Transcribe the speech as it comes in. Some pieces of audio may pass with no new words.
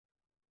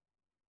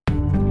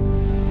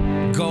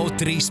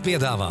GO3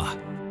 piedāvā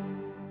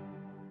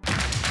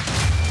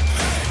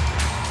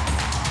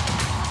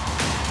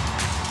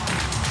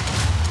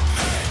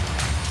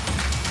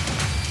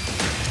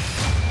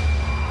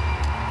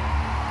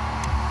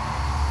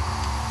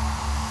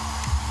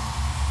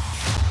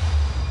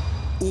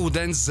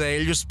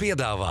Ūdenszeļļus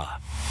piedāvā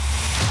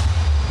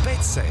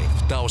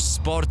BetSafe, tavs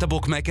sporta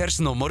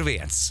bukmekers numur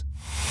 1.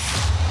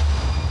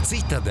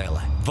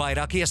 Citadele,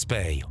 vairāk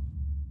iespēju.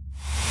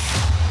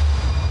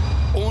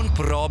 Un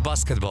Pro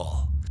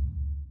basketbolu.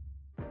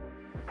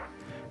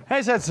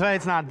 Esiet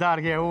sveicināti,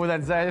 dārgie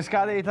ūdenszeļļu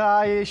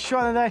skatītāji!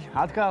 Šonedēļ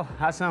atkal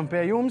esam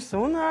pie jums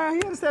un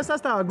ierasties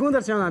sastāvā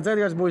Gundars Jaunāts,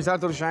 Edgars Buļs,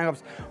 Arturs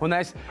Šenhops un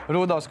es,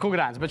 Rūdolfs.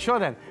 Bet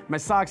šodien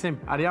mēs sāksim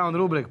ar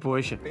jaunu rubriku,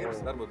 puiši.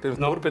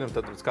 Pirms turpinam,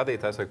 tad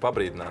skatītājs vajag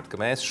pabrīdināt, ka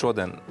mēs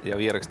šodien jau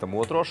ierakstam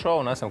otro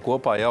šovu un esam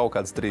kopā jau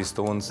kādas 3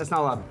 stundas. Tas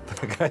nav labi.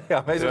 Jā,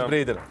 mēs jūs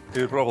brīdinām.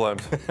 Ir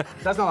problēmas.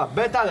 Tas nav labi.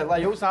 Bet tādēļ,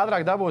 lai jūs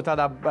ātrāk dabūtu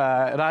tādā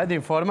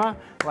raidījuma formā,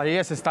 lai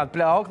iesist tādu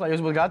pļauku, lai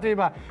jūs būtu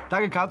gatavībā,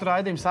 tagad katru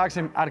raidījumu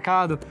sāksim ar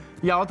kādu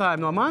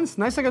jautājumu no manis.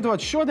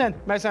 Nesagatavot šodien,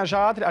 mēs vienkārši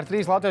ātri ar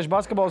 3 latviešu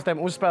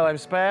basketbolistiem uzspēlējam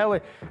spēli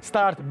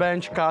Start,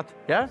 Bench, Cut.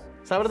 Ja?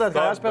 Sapratāt,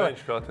 kā jāspēlē?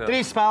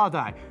 3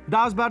 spēlētāji.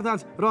 Dāvs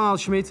Bērtāns,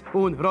 Ronalds Šmits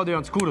un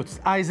Rodions Kuruts.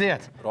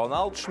 Aiziet!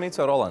 Ronalds Šmits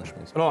vai Rolands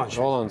Šmits?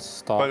 Rolands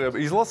Start.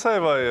 Izlasē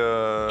vai...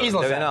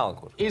 Izlasē.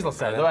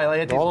 Izlasē. Vai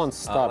lai iet Rolands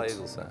Start.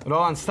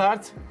 Rolands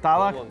Start.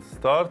 Tālāk. Rolands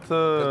Start,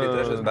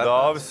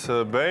 Dāvis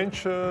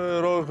Bench,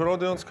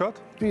 Rodions Cut.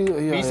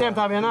 Visiem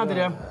tā vienādi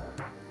ir, jā?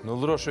 Nu,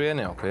 droši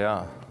vien jau, ka jā.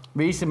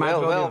 Visi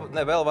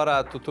vēl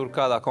varētu tur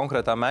kādā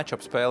konkrētā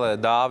matchup spēlē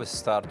Dāvis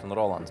Start un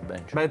Rolands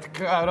Bench. Bet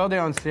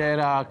Rodions ir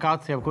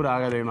Cuts jau kurā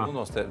gadījumā? Nu,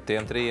 no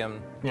tiem 3,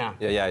 ja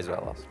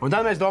jāizvēlās. Un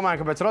tad mēs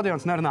domājam, kāpēc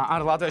Rodions nerunā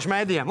ar latviešu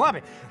mēdījiem.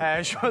 Labi,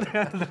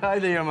 šodien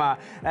raidījumā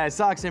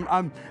sāksim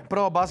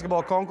pro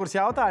basketbola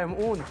konkursu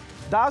jautājumu. Un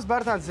Dāvs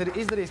Bērtāns ir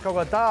izdarījis kaut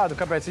ko tādu,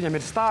 kāpēc viņam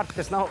ir Start,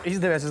 kas nav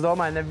izdevies, es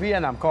domāju,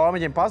 nevienam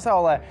komiķim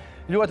pasaulē.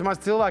 Ļoti maz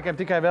cilvēkiem,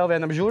 tikai vēl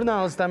vienam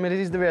žurnālistam ir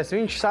izdevies.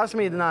 Viņš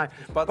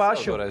sasmīdināja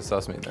pašu. Toreiz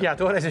sasmīdināja. Jā,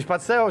 toreiz viņš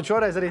pats sev, un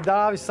šoreiz arī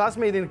Dāvis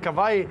sasmīdina, ka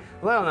vai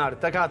Leonārdu.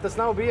 Tā kā tas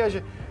nav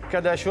bieži,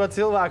 kad šo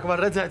cilvēku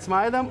var redzēt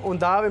smaidam, un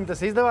Dāvim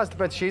tas izdevās,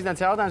 tāpēc šīs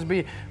dienas jautājums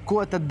bija,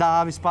 ko tad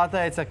Dāvis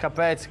pateica,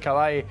 kāpēc, ka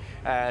vai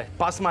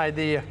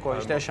pasmaidīja, ko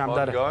viņš tiešām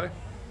dara.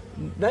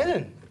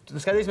 Nezinu.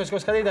 Skatīsimies,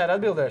 ko skatītāji ir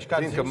atbildējuši.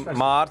 Zinu, ka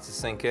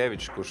Mārcis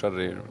Senkevičs, kurš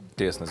arī ir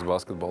tiesnesis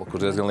basketbolu,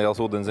 kurš diezgan liels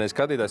ūdenszeļļu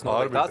skatītājs,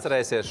 noteikti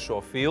atcerēsies šo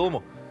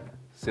filmu.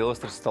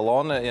 Silvestris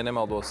Stallone, ja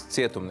nemaldos,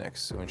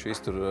 cietumnieks. Viņš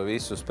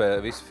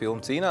visu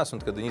filmu cīnās,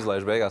 un kad viņi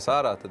izlaiž beigās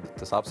ārā, tad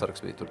tas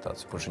apsargs bija tur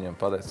tāds, kurš viņiem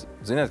pateica,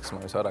 ziniet, kas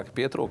man visvairāk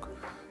pietrūka?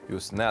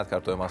 Jūs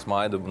neatkārtojamā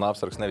smaidu, un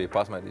apsargs nebija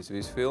pasmaidījis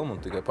visu filmu,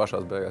 un tikai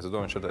pašās beigās, es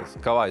domāju, viņš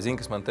teica, kā vai, zini,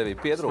 kas man tevī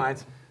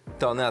pietrūka?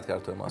 Tev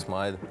neatkārtojamā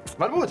smaida.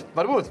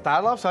 Varbūt. Tā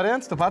ir labs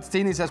variants. Tu pats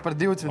cīnīsies par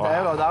 20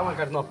 eiro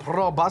dāvanu no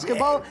pro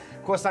basketbola,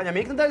 ko saņem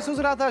iknedēļas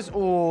uzvarētājs,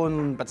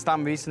 un pēc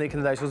tam visi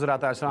iknedēļas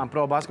uzvarētāji savām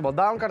pro basketbola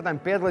dāvanu kartēm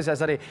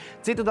piedalīsies arī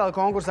Citadela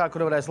konkursā,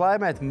 kur varēs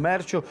laimēt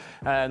merču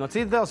no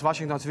Citadelas,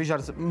 Vašingtons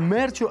Wizards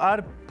merču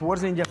ar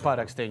porziņģa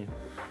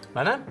parakstīņu.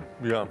 Vai ne?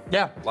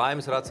 Jā.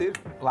 Laimes rats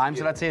ir?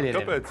 Laimes rats ir.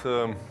 Kāpēc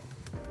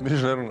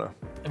viņš nerunā?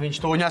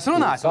 Viņš tuņās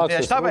runās, un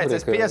tieši tāpēc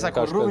es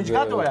piesaku, viņš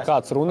gatavojās.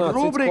 Kāds runā,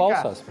 cits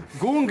klausās.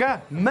 Gunga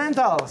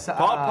mentāls.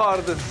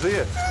 Papārdes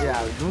zieds. Jā,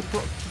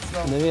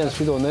 neviens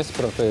šito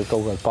nesaprata, ka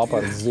kaut kāda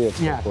papārdes zieds.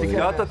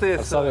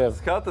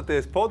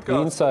 Skatāties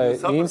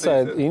podcastu.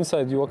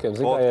 Inside jokiem.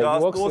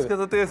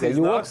 Podcastu ja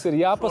joks ir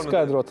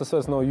jāpaskaidro, tas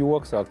vairs nav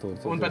joks, Artur.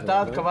 Un par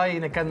tādu, ka vai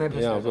nekad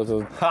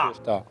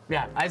nepasaka.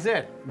 Jā,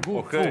 aiziet.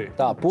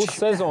 Tā,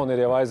 pussezona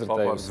ir jau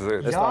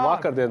aizritējusi. Es tā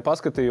vakardien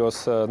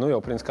paskatījos,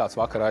 jau princi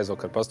kāds vakar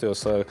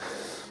paskatījos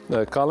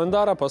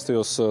kalendārā,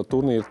 paskatījos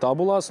turnīru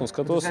tabulās un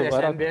skatos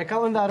vairāk. NBA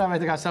kalendārā vai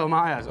tā kā savu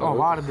mājās?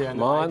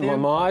 Vārdienu.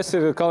 Mājas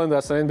ir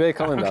kalendārs, NBA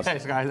kalendārs.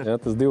 Jā,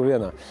 tas 2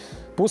 vienā.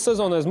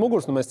 Pussezonais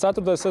muguras, mēs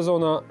 4.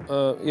 sezonā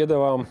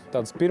iedevām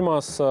tādas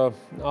pirmās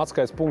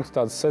atskaites punktus,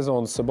 tādas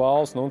sezonas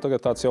balvas,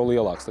 tagad tāds jau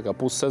lielāks, tā kā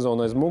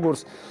pussezonais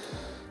muguras.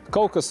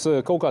 Kaut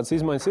kādas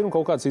izmaiņas ir un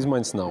kaut kādas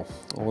izmaiņas nav.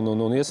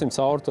 Un iesim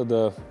cauri tad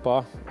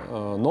pa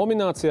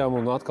nominācijām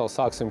un atkal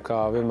sāksim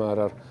kā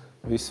vienmēr ar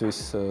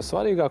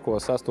vissvarīgāko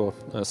 6.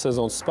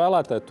 sezonas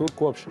spēlētāju. Tur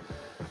kopš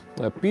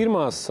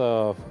pirmās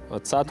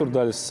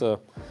ceturdaļas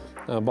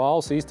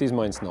balvas īsti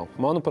izmaiņas nav.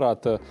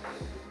 Manuprāt,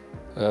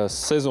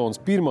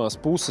 sezonas pirmās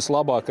puses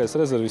labākais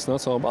rezervists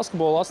Nacionālajā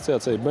basketbola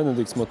asociācijā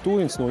Benedikts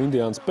Matūrins no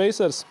Indiānas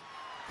Pacers.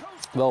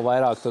 Vēl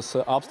vairāk tas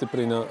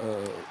apstiprina,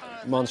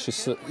 man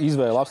šis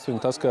izvēle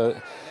apstiprina tas, ka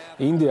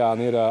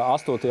Indiāna ir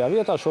 8.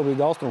 vietā šobrīd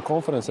Austrumu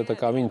konferencē, tā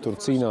kā viņi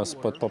tur cīnās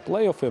pat pa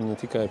playoffiem, ne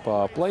tikai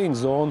pa play-in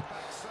zonu.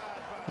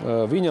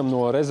 Viņam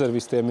no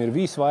rezervistiem ir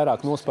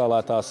visvairāk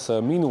nospēlētās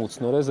minūtes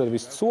no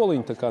rezervistu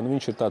soliņa, tā kā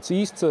viņš ir tāds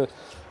īsts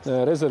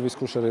rezervists,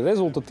 kurš arī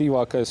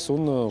rezultatīvākais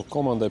un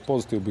komandai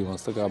pozitīvu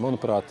bilans. Tā kā,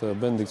 manuprāt,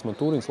 Benedikts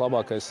Matūrins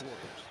labākais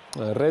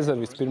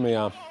rezervists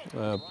pirmajā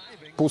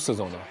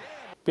pussezonā.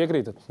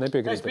 Piekrītat?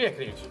 Nepiekrītat? Es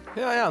piekrītu.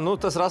 Jā, nu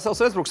tas Russells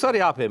Westbrooks arī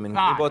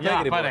jāpiemina.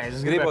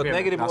 Gribot,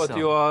 negribot,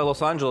 jo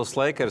Los Angeles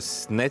Lakers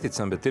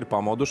neticam, bet ir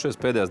pamodušies.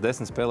 Pēdējās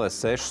 10 spēlēs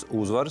 6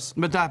 uzvaras.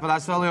 Bet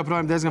tāpat vēl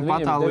joprojām diezgan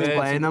patālu līdz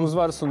play-inam.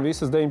 Uzvaras un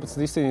visas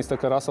 19 izcīnījis, tā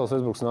kā Russells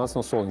Westbrooks nāca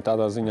no soliņa.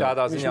 Tādā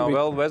ziņā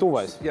vēl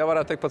Westbrooks, jā,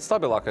 varētu teikt, pats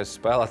stabilākais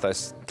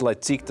spēlētājs, lai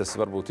cik tas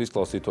varbūt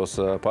izklausītos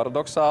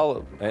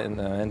paradoxāli.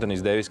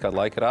 Anthony's Davis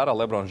kādu laiku ir ārā,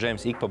 LeBron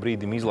James ik pa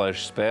brīdim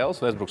izlaiž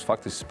spēles, Westbrooks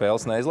faktiski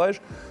spēles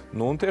neizlaiž.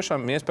 Nu, un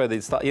tiešām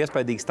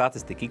iespaidīga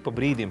statistika. Ik pa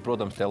brīdim,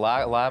 protams, tie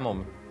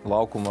lēmumi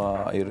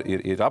laukumā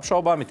ir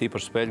apšaubāmi,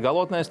 tīpaši spēļu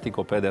galotnēs.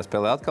 Tikko pēdējā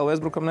spēlē atkal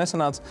Westbrookam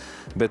nesanāca.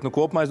 Bet,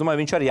 kopumā, es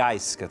domāju, viņš arī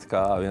jāizskata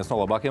kā viens no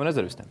labākajiem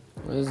rezervistiem.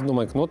 Es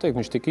domāju, ka noteikti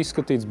viņš tika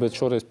izskatīts, bet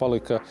šoreiz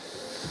palika,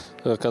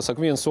 kā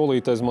saka, viens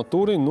solītais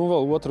Matūriņš, nu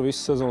vēl otra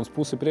visas sezonas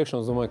pusi priekšā.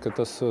 Es domāju, ka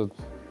tas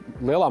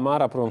lielā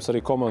mērā, protams,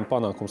 arī komandu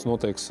panākums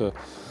noteiks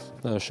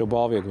šo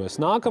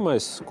balvieguvēs.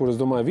 Nākamais, kur, es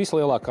domāju,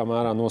 vislielākā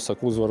mērā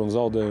nosaka uzvaru un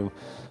zaudējumu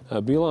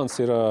bilants,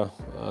 ir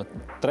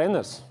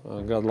treneris,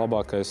 gada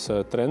labākais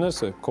treneris,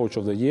 coach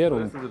of the year.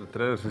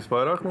 Treneris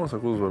visvairāk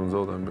nosaka uzvaru un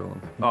zaudējumu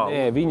bilanci?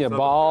 Nē, viņa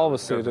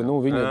balvas ir,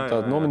 viņa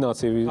tāda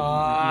nominācija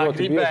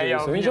ļoti bieži.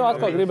 Viņš jau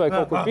atkal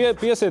gribēja kaut kur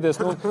piesieties.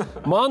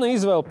 Mana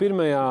izvēle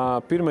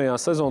pirmajā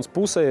sezonas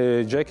pusē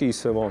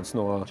Džekijs Vons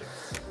no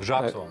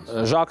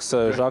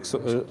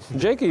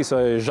Džekijs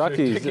vai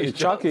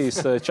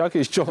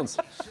Čakijs Džons.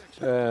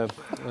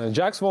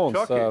 Džeks Vons,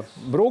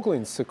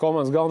 Bruklins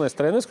komandas galvenais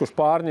treneris, kurš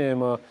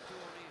pārņēma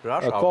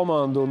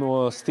komandu no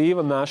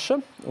Steva Nasha.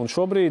 Un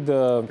šobrīd...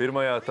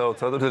 Pirmajā tavu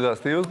ceturtajā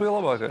Stevs bija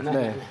labākais?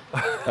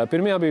 Nē.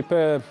 Pirmajā bija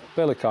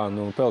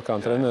Pelikānu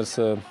treneris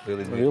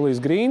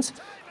Vilijs Grīns.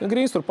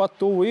 Grīns turpat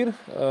tuvu ir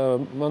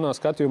manā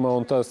skatījumā,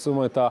 un tā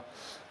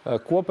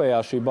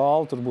kopējā šī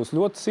balva tur būs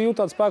ļoti sīva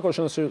tāda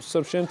spēkošanas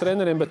ar šiem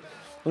treneriem, bet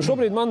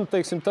šobrīd man,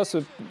 teiksim, tas,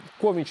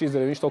 ko viņš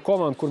izdarīja, viņš to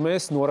komandu, kur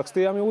mēs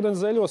norakstījām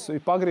Ūdenszeļļos,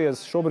 ir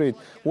pagriezis šobrīd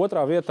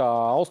otrā vietā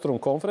Austrumu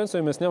konferencē,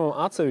 ja mēs ņemam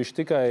atsevišķi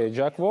tikai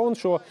Džeku Vonu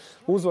šo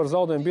uzvaru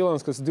zaudējumu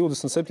bilanci, kas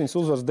 27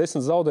 uzvaras,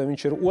 10 zaudējumu,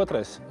 viņš ir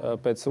otrais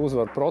pēc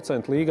uzvaru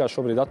procentu līgā,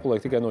 šobrīd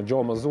atpaliek tikai no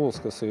Joe Mazulas,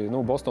 kas ir,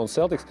 Bostonas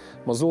Celtics.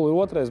 Mazula ir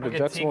otrais, bet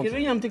Džeks Vons... Cik ir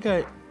viņam tikai...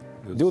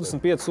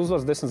 25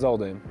 uzvaras, 10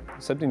 zaudējumi.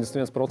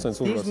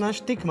 71% uzvaras.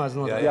 Viņš tik maz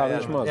notiek. Jā,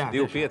 viņš maz.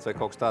 2,5 vai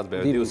kaut kas tāds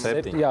bija,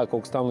 2,7. Jā,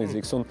 kaut kas tam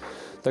līdzīgs. Un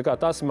tā kā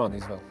tas ir mana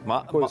izvēle.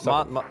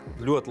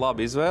 Ļoti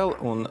laba izvēle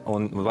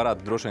un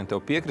varētu droši vien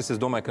tev piekrist.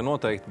 Es domāju, ka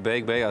noteikti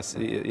beigās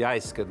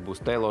jāizskata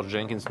būs Taylor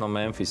Jenkins no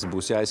Memphis,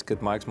 būs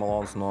jāizskata Maiks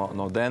Malons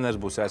no Denvers,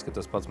 būs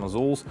jāizskata tas pats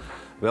Mazuls,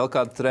 vēl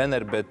kādu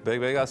treneri, bet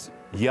beigās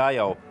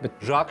jau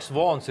Žaks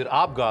Vons ir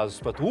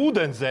apgāzis pat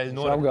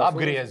Ūdenszeļļi,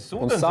 apgriezis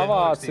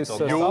Ūdenszeļļi.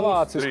 Un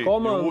savācis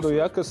komandu,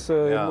 kas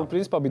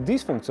principā bija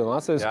disfunkcionāli.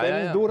 Atceries,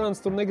 Kevins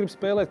Durants tur negrib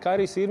spēlēt,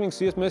 Kairijs Irvings,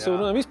 mēs jau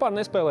runājam, vispār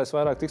nespēlēs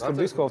vairāk, tiks tur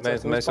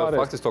diskvalificēts. Mēs jau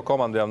faktiski to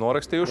komandu bijām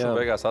norakstījuši, un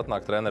beigās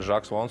atnāk treneris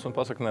Žaks Vons un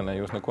pasaka, nē,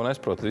 jūs neko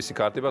nesaprotat, visi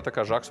kārtībā, tā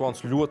kā Žaks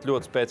Vons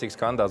ļoti spēcīgs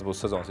kandidāts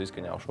būs sezonas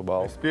izskaņā šo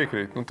balvu. Es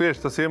piekrītu.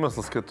 Tieši tas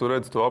iemesls, ka tu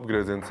redzi to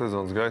apgriezienu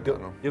sezonas gaitā.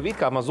 Jo it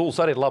kā Mazuls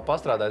arī ir labi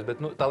pastrādājis,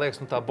 bet tā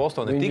liekas, tā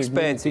Bostona ir tik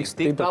spēcīgs,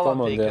 tik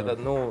talantīga, ka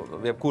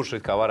jebkurš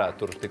it kā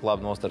varētu tur tik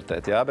labi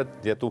nostartēt, jā, bet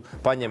ja tu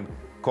paņem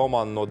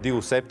komanda no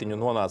 2,7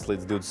 nonāca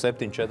līdz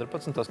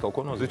 27,14, tas kaut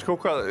ko nozīmē. Viņš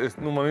kaut kā,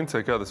 man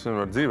interesē, kā tas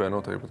vienmēr dzīvē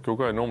notiek, bet kaut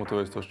kā ir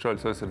nomotivējis tos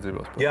čaļus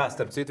aizsardzībās. Jā,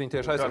 starp citu, viņi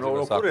tieši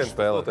aizsardzībās sākuši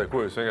spēlēt.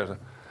 Ko jūs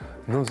vienkārši...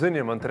 Zini,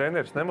 ja man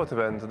treneris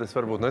nemotivē, tad es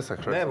varbūt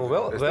nesaku. Nē,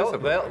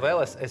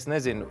 vēl es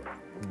nezinu.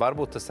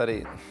 Varbūt tas arī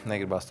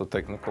negribās to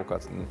teikt,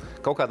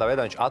 kaut kādā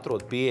veidā viņš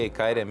atrod pieeja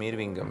Kairiem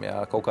Irvingam, jā,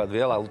 kaut kāda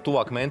vielā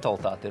tuvāk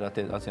mentalitāte ir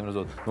acīm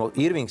redzot.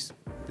 Irvings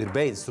ir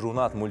beidzis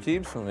runāt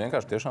muļķības un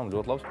vienkārši tiešām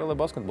ļoti labi spēlē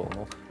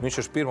basketbolu. Viņš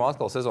ir pirmo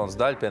atkal sezonas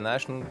daļu pie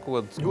Nēša, kaut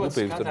kādas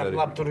glupības tur arī.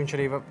 Labi, tur viņš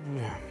arī...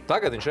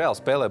 Tagad viņš reāli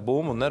spēlē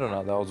bumbu un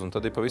nerunā daudz, un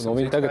tad ir pavisam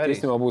viņš tagad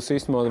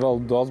īstenībā vēl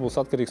daudz būs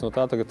atkarīgs no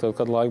tā,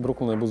 kad laika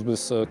Bruklinē būs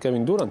bez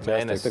Kevina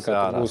Duranta.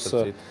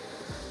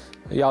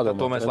 Jādomā,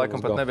 to mēs laikam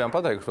pat nebijām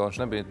pateikuši, ka viņš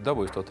nebija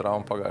dabūjis to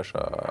traumu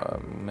pagājušā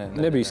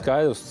mēnesī. Nebija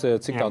skaidrs,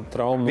 cik tāda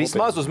trauma nopietna.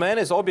 Vismaz uz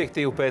mēnesi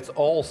objektīvi pēc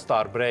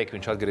All-Star break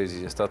viņš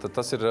atgriezīsies. Tātad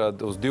tas ir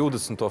uz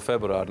 20.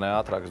 februāru, ne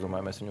ātrāk, es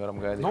domāju, mēs viņu varam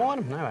gaidīt.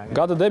 Nevajag.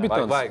 Gada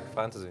debitants. Vajag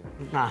fantasy.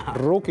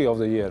 Rookie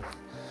of the year.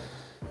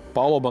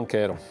 Paulo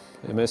Banchero.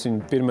 Ja mēs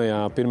viņu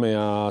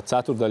pirmajā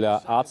ceturdaļā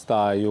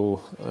atstāju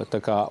tā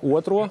kā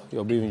otro,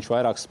 jo bija viņš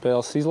vairākas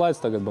spēles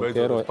izlaids, tagad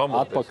Banchero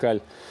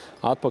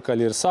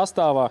atpakaļ ir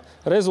sastāvā.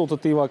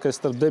 Rezultatīvākais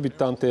starp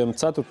debitantiem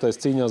 4.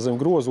 cīņā zem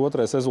groza,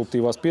 2.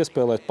 rezultatīvās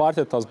piespēlēt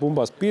pārķertās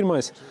bumbās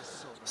 1.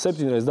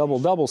 7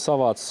 double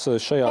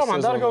savācis šajā sezonā.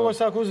 Komanda ar kaut ko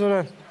sāk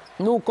uzvarēt?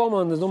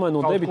 Komanda, es domāju,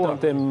 no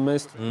debitantiem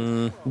mēs...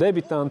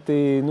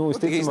 Debitanti,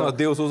 īstenot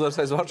 2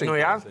 uzvaras aiz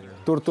Vašingtonas.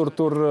 Tur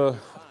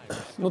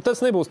tas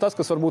nebūs tas,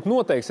 kas varbūt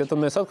noteiks, ja tad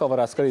mēs atkal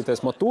varētu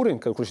skatīties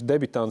Matūrinu, kurš ir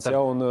debitants.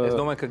 Es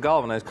domāju, ka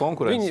galvenais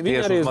konkurents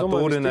tieši uz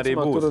Matūrinu arī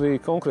būs. Tur arī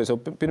konkurents. Jau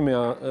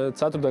pirmajā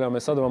ceturdaļā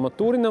mēs sadavām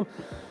Matūrinam.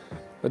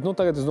 Bet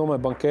tagad es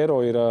domāju, Bankero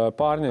ir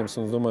pārņēmis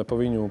un es domāju pa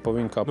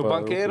viņu kā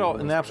Bankero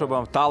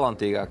neapšaubām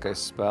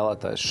talantīgākais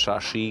spēlētājs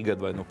šī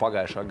gada vai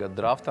pagājušā gada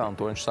draftā, un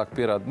to viņš sāk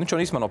pierādīt. Viņš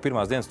jau īstenībā no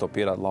pirmās dienas to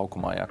pierāda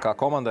laukumā. Jā. Kā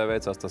komandai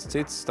veicās, tas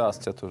cits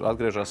stāsts, ja tur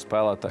atgriežas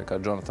spēlētāji,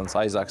 kā Jonatans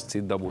Aizāks,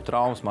 citi dabū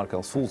traumas,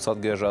 Markels Fults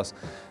atgriežas.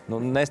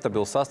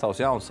 Nestabils sastāvs,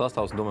 jauns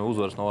sastāvs, domāju,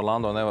 uzvaras no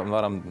Orlando nevaram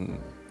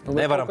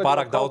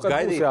pārāk daudz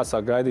gaidīt.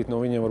 Jāsāk gaidīt no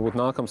viņiem varbūt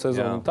nākamā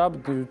sezona. Tā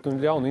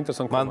ir jauna,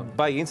 interesanta komanda. Man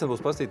baigi interesanti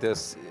būs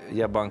paskatīties,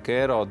 ja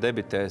Bankero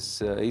debitēs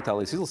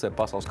Itālijas izlasē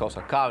pasaules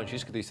kausā, kā viņš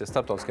izskatīsies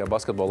starptautiskajā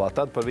basketbolā.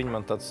 Tad par viņu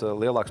man tāds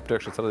lielāks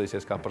priekšstats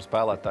radīsies kā par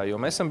spēlētāju.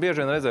 Jo mēs esam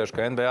bieži vien redzējuši,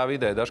 ka NBA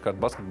vidē dažkārt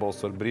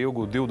basketbols var brīvi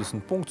gūt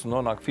 20 punktus un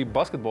nonāk FIBA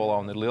basketbolā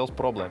un ir liels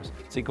problēmas.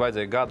 Cik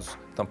vajadzēja gadus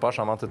tam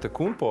pašām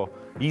Antetokounmpo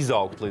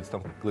izaugt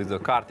līdz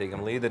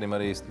kārtīgam līderim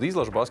arī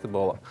izlašu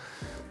basketbolā.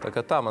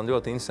 Tā man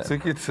ļoti interesanti.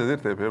 Cik interesanti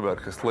ir tie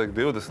piemēri, kas liek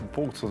 20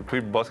 punktus un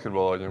FIBA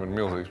basketbolā viņam ir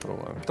milzīgas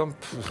problēmas?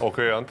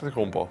 Ok,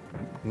 Antetokounmpo.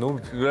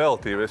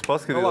 Relatīvi, es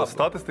paskatījos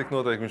statistiku,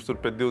 noteikti viņš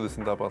tur pēc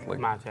 20 tāpat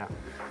liek. Māt, jā.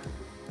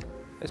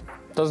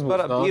 Tas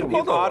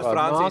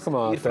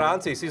ir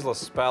Francijas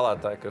izlases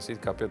spēlētāji, kas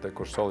it kā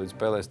pietiekuši solīdi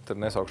spēlēs, tad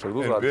nesaukšu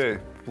uzvārdu.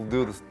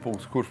 20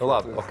 punktus, kurš?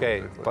 Labi, ok.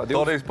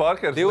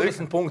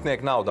 20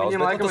 punktnieki nav daudz.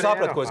 Bet tu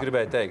saprati, ko es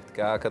gribēju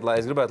teikt. Lai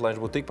es gribētu, lai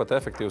viņš būtu tikpat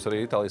efektīvs arī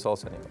Itālijas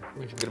valstsvienībā.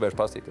 Viņš gribējuši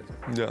pastīties.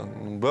 Jā,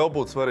 vēl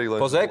būtu svarīgi,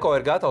 lai... Pozeko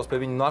ir gatavs pie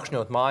viņu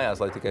nakšņot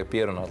mājās, lai tikai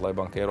pierunātu, lai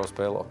Bankero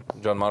spēlo.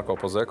 Gianmarco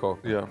Pozeko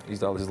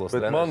Itālijas izlases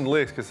treneris. Bet man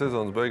liekas, ka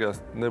sezonas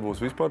beigās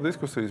nebūs vispār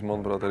diskusijas.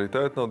 Manuprāt, arī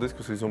tēt nav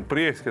diskusijas. Un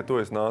prieks, ka tu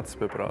esi nācis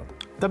pie prāta.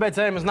 Tāpēc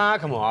ejam uz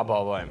nākamo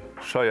apbalvojumu.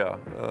 Šajā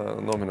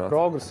nominācijā.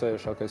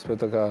 Progresējušākais.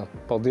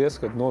 Paldies,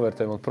 ka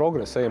novērtējam un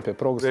progresu. Ejam pie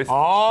progresa.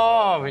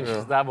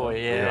 Viņš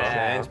dabūja.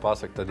 Šēns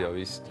pasaka, tad jau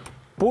viss.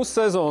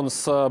 Pussezonas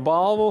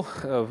balvu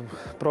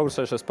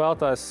progresējušais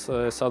spēlētājs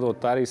sadot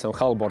Tyrīsam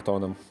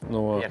Haliburtonam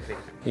no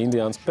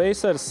Indianas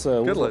Pacers.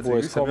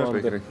 Uzlabojas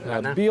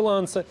komanda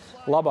bilance.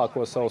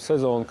 Labāko savu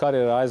sezonu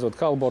karjerā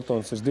aizvada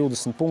Haliburtons uz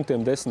 20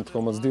 punktiem,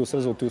 10,2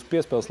 rezultīvas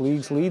piespēles,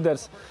 līgas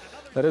līderis.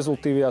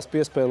 Rezultīvajās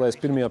piespēlēs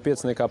pirmajā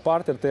pieciniekā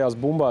pārtertajās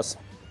bumbās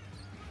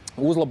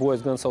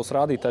uzlabojas gan savus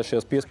rādītājus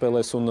šajās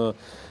piespēlēs un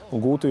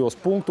gūtajos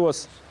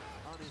punktos.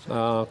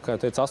 Kā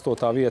teica,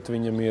 8. vieta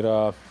viņam ir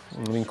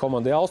viņa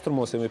komandai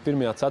Austrumos. Ja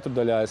pirmajā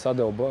ceturdaļā es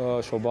atdevu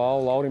šo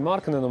balvu Laurim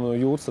Markkanenam no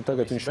Jūtas, tad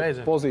tagad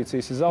viņš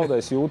pozīcijas ir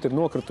zaudējis, Jūta ir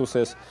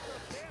nokritusies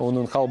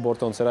un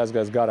Haliburtons ir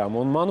aizgājis garām.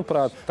 Un,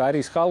 manuprāt,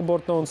 Tyrīss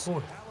Haliburtons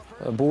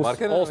būs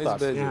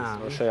All-Stars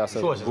šajā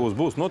sezonā.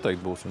 Būs,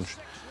 noteikti būs.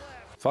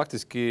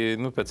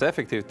 Faktiski, pēc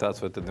efektivitātes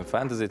vai tādiem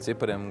fantasy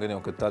cipariem, gan jau,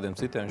 ka tādiem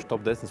citiem viņš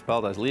top 10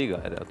 spēlētājs līgā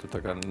ir. Jā, tu tā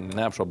kā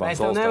neapšaubām. Mēs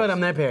tev nevaram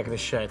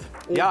nepiekrist šeit.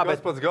 Jā,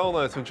 bet pats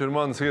galvenais, viņš ir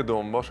manas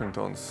iedomu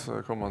Vašingtonas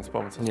komandas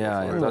pamats. Jā,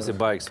 tas ir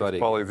baigi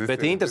svarīgi.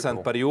 Bet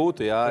interesanti par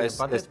Jūtu, jā.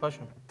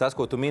 Tas,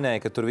 ko tu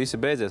minēji, ka tur visi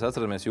beidzies,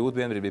 atceramies, Jūta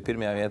vienbrīd bija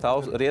pirmajā vietā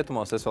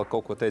rietumos. Es vēl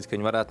kaut ko teicu, ka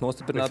viņi varētu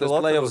nostiprināties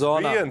play-off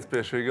zonā. Viens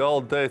pie šī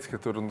galda teica,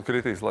 ka tur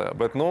kritīs lejā.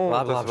 Bet,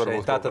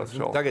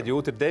 tagad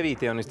Jūta ir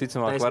 9. un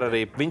visticamāk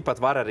viņi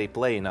pat var arī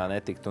play-inā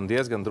netikt. Un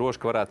diezgan droši,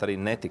 ka varētu arī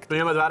netikt.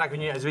 Ņemot vairāk,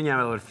 viņiem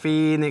vēl ir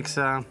Phoenix.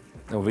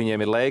 Viņiem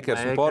ir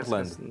Lakers un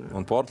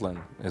Portland.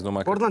 Es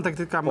domāju, ka Portland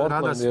tagad kā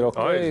rādās. Ir ok.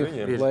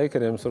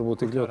 Lakeriem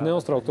varbūt tik ļoti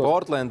neuztrauktos.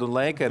 Portland un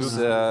Lakers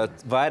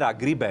vairāk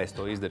gribēs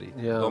to izdarīt.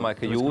 Domāju,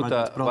 ka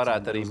Jūta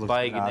varētu arī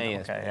baigi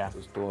neies.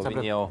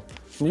 Viņi jau...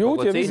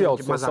 Jūta jau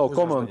izjauc par savu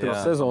komandu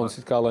pirms sezonas,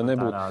 kā lai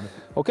nebūtu.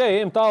 Ok,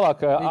 ejam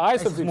tālāk.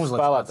 Aizsardzības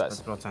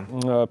spēlētājs.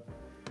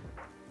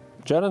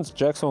 Jaren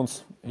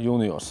Jacksons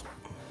juniors.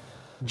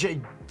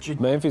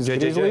 Memphis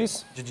Grizzlies,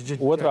 2.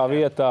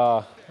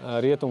 vietā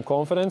Rietumu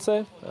konferencē.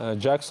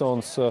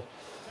 Jacksons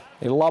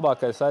ir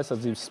labākais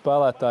aizsardzības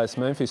spēlētājs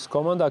Memphis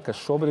komandā, kas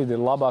šobrīd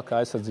ir labākā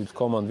aizsardzības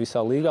komanda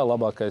visā līgā,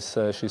 labākais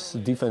šis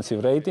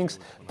defensive ratings.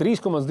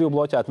 3,2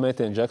 bloķētu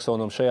metienu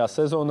Jacksonam šajā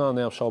sezonā,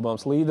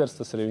 neapšaubāms līderis,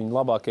 tas ir viņa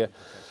labākie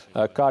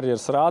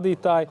karjeras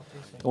rādītāji.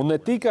 Un ne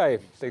tikai,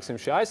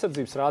 teiksim, šie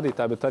aizsardzības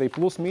rādītāji, bet arī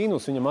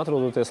plus-mīnus viņam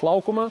atrodoties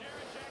laukumā.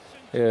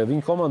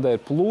 Viņa komandai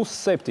ir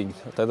 +7.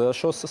 Tad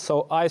šo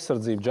savu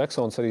aizsardzību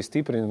Jacksons arī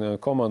stiprina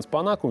komandas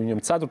panākumu.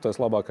 Viņam 4.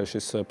 labākais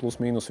šis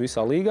plus-mīnus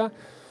visā līgā.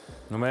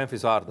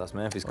 Memphis ārdās,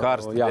 Memphis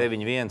karsti,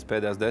 9-1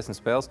 pēdējās 10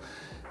 spēles.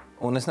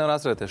 Un es nevaru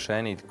atcerēties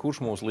šeit,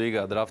 kurš mūsu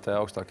līgā draftē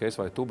augstāk, es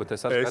vai tu, bet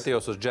es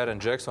skatījos uz Jaren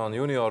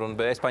Jacksonu junior un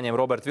es paņēmu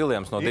Robertu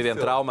Williams no 2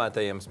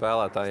 traumētajiem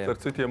spēlētājiem.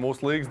 Starp citu, ja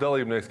mūsu līgas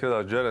dalībnieks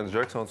skatās Jaren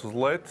Jacksons uz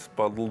Lat-Est,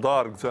 par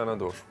dārgu cenu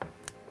nedošu.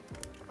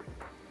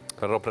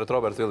 Pret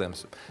Robertu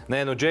Williamsu.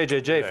 Nē,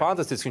 JJJ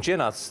fantastiski. Viņš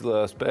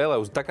ienāca spēlē,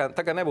 tā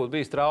kā nebūtu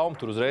bijis trauma,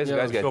 tur uzreiz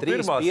aizgāja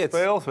 3,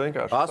 5,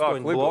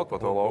 8 bloku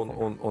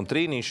un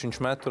trīnīši viņš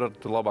met, tur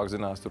labāk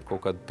zinās, tur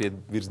kaut kādi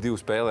virs 2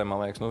 spēlēm,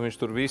 man liekas. Viņš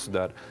tur visu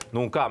dara.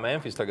 Un kā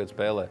Memphis tagad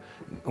spēlē?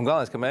 Un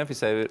galvenais, ka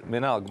Memphisē ir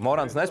vienalga.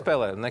 Morans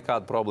nespēlē,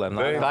 nekāda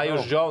problēma.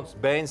 Tyus Jones,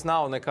 Baines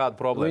nav nekāda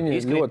problēma.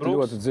 Viņi ir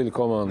ļoti dziļa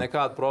komanda.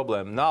 Nekāda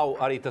problēma. Nav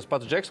arī tas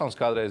pats Jacksons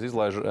kādreiz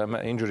izlaiž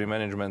injury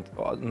management.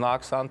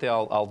 Nāk Santi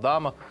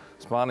Aldama.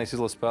 Spānijas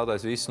izlases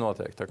spēlētājs viss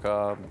notiek. Tā kā,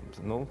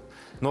 nu,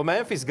 no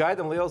Memphis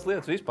gaidām lielas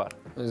lietas vispār.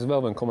 Es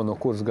vēl vienu komandu, no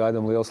kuras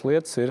gaidām lielas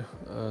lietas, ir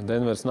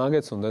Denveras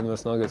Nuggets. Un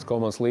Denveras Nuggets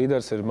komandas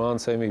līderis ir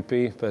mans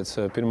MVP pēc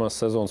pirmās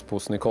sezonas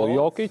puses Nikola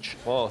Jokić.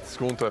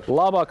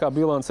 Labākā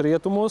bilance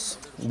rietumos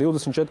 –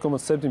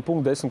 24,7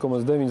 punkti,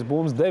 10,9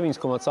 bumbas,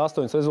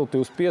 9,8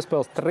 rezultātus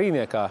piespēles.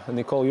 Trīniekā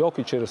Nikola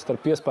Jokić ir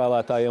starp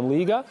piespēlētājiem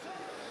līgā.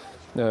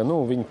 Nu,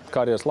 viņa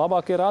karjeras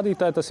labākie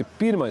rādītāji. Tas ir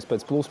pirmais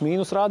pēc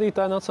plus-mīnus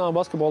rādītāja Nacionālā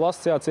basketbola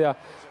asociācijā.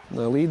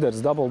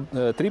 Līderis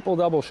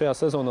triple-double šajā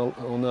sezonā.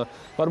 Un,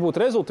 varbūt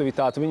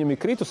rezultātivitāte viņam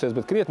ir kritusies,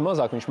 bet krietni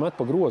mazāk viņš met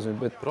pa grozu.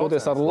 Bet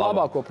toties ar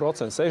labāko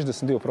procentu,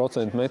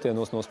 62%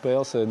 metienos no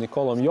spēles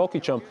Nikolam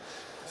Jokićam.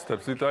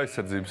 Starp citu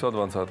aizsardzības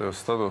advancētajos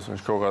stados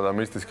viņš kaut kādā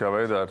mistiskā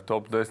veidā ir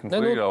top 10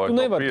 līgā vai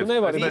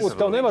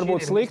Tev nevar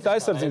būt slikta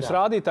aizsardzības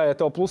rādītāja, ja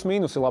tev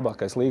plus-mīnus ir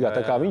labākais līgā.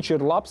 Tā kā viņš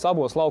ir labs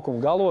abos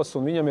laukuma galos,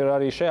 un viņam ir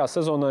arī šajā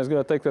sezonā, es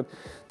gribētu teikt, ka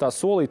tā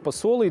solīt pa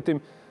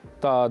solītim,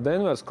 tā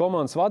Denveras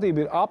komandas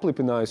vadība ir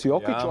aplipinājusi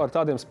Jokiću ar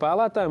tādiem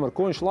spēlētājiem, ar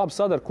ko viņš labi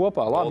sadar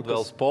kopā.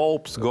 Caldwells,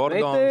 Pops,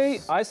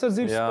 Gordons.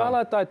 Aizsardzības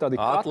spēlētāji, tādi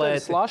katri,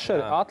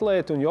 slasheri,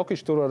 atlēti, un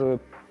Jokić tur var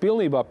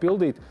pilnībā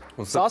pildīt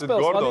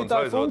saspēles vadītāju funkciju. Gordons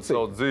aizvada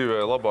savu dzīvē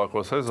labāko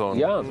sezonu.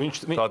 Jā,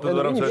 tātad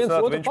varam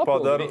secināt, viņš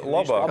padara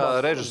labāk. Kā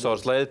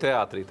režisors Lēļu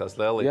teātrī tās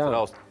lēlītes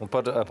raust. Un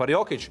par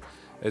Jokiću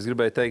es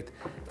gribēju teikt,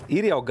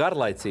 ir jau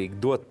garlaicīgi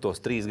dot tos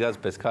 3 gadus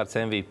pēc kārtas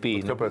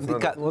MVP.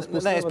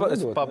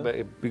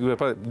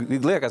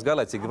 Liekas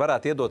garlaicīgi,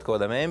 varētu iedot kaut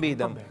kādam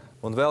Embiidam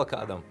un vēl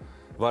kādam.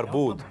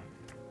 Varbūt.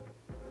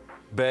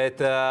 Bet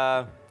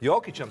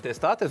Jokićam tie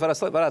stati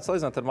varētu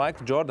salīdzināt ar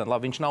Maiku Jordanu.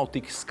 Labi, viņš nav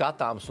tik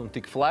skatāms un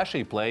tik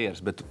flashy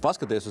players, bet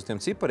paskaties uz tiem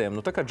cipariem.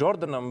 Nu, tā kā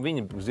Jordanam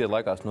viņa zied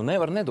laikās, nu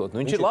nevar nedot.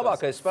 Nu, viņš ir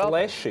labākais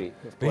spēlētājs.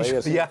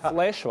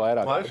 Flash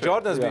vairāk.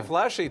 Jordans bija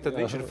flashy, tad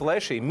viņš ir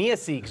flashy.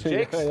 Miesīgs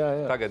džeks.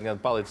 Tagad gan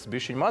palicis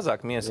bišķiņ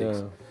mazāk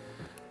miesīgs.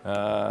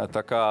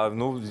 Tā kā,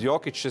 nu,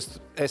 Jokić,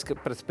 es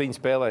pret viņu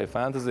spēlēju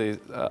fantasy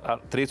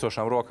ar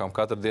trīcošām rokām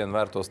katru dienu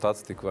vērto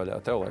statistiku vaļā.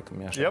 Tev laikam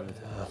jāšķiet.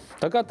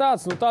 Tā kā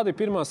tāds, nu tāda ir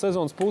pirmā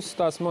sezonas puses,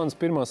 tās manas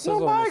pirmās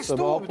sezonas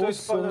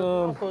puses,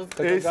 un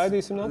tagad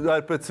gaidīsim.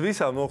 Pēc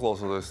visām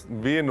noklausoties,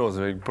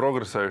 viennozīmīgi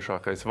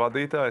progresējušākais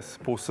vadītājs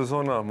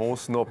pussezonā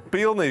mūsu no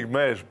pilnīgi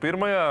mēža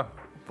pirmajā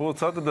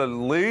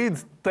ceturtdaļa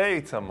līdz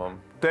teicamam,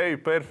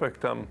 teju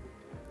perfektam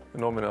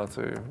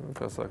nomināciju,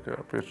 kā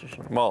saka,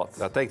 piešķiršana. Malacis.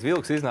 Tā teikt,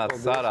 vilks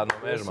iznācis ārā no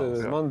meža.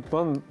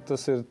 Man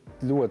tas ir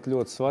ļoti,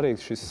 ļoti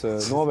svarīgs šis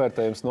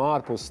novērtējums no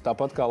ārpuses,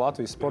 tāpat kā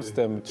Latvijas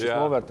sportistiem šis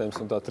novērtējums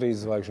un tā 3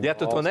 zvaigžņu. Ja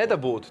tu to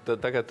nedabūtu,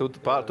 tad tagad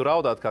tu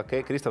raudāt kā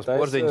Kristaps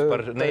Porziņš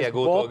par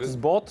neiegūto.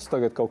 Botus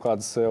tagad kaut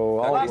kādas jau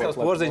Kristaps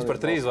Porziņš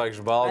par 3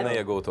 zvaigžņu balvu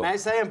neiegūto.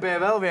 Mēs ejam pie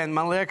vēl viena,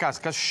 man liekas,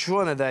 kas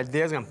šonedēļ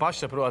diezgan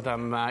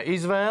pašsaprotam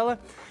izvēle.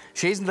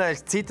 Šīs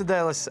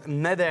nedēļas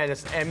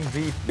nedēļas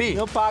MVP.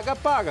 Nu,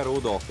 paga,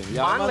 Rūdolfs.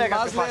 Man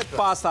liekas, mazliet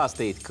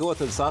pastāstīt, ko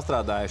tad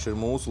sastrādājuši ir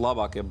mūsu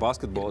labākie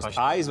basketbolisti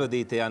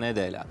aizvadītajā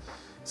nedēļā.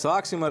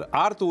 Sāksim ar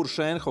Artūru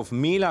Šenhofu,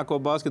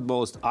 mīļāko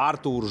basketbolistu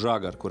Artūru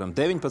Žagaru, kuram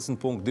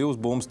 19 punkti, 2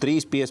 bumbas,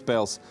 3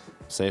 piespēles,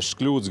 6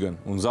 kļūdas gan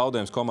un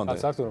zaudējums komandai.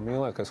 Kāds Artūram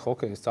mīļākais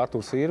hokejists?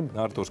 Artūrs Irba.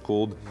 Artūrs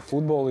Kulda.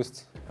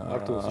 Futbolists.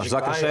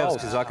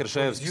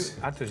 Zakarševskis.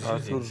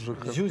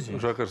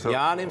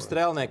 Jānim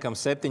Strelniekam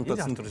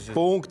 17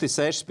 punkti,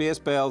 6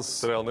 piespēles.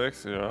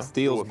 Strelnieks, jā.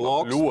 Stils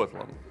bloks. Ļoti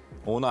labi.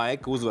 Un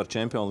AEK uzvar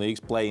Champions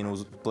League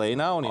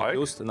play-inā un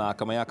iekļūst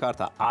nākamajā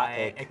kārtā.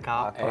 AEK.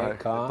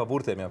 Pa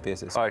burtiem jau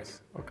piesies.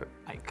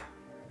 AEK.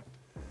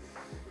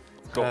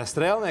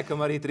 Strelniekam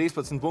arī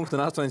 13 punkti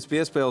un 8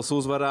 piespēles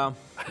uzvarā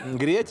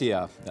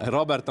Grieķijā.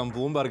 Robertam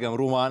Blumbergam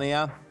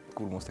Rumānijā,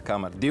 kur mums tā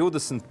kamera,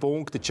 20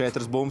 punkti,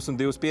 4 bumbas un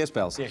 2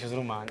 piespēles.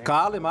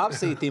 Kālim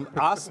Apsītim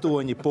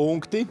 8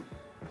 punkti.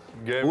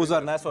 Uzvar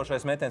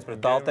nesošais metiens pret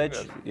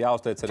Dalteču.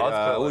 Jāuzteic arī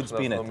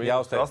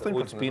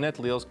Ūdens Pineti,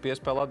 lieliski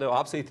piespēlā deva.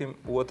 Apsītim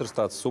otrs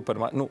tāds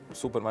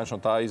supermaņš, un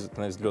tā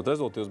nevis ļoti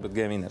rezultīvs, bet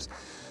game winners.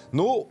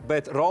 Nu,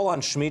 bet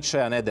Rolands Šmits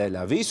šajā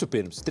nedēļā visu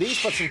pirms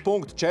 13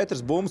 punkti,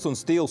 4 bumbas un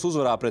stils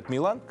uzvarā pret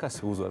Milanu. Kas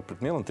uzvar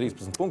pret Milanu?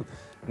 13 punkti.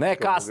 Nē,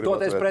 kas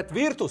toties pret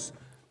Virtus?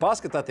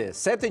 Paskatāties,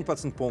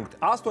 17 punkti,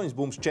 8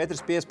 bumbas,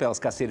 4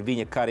 piespēles, kas ir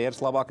viņa karjeras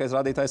labākais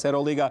rādītājs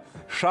Eirolīgā.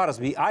 Šaras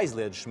bija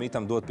aizliedzis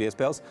Šmitam dot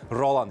piespēles.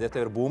 Roland, ja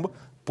tev ir bumba,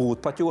 pūt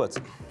paķots.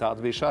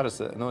 Tāds bija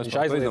Šaras. Viņš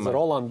aizliedz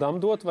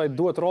Rolandam dot vai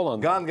dot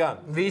Rolandam? Gan.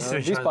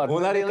 Vispār.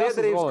 Un arī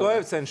liederības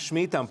koeficients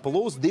Šmitam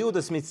plus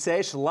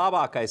 26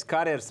 labākais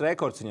karjeras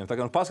rekords viņam.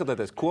 Tagad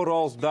paskatieties, ko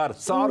Rols dara.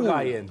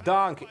 Caurgājieni,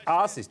 danki,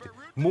 asisti.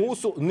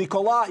 Mūsu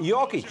Nikolā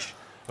Jokić.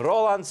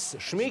 Rolands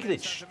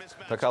Šmikričs.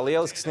 Tā kā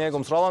lielisks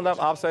sniegums Rolandam,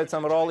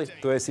 apsveicam Roli.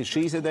 Tu esi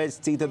šīs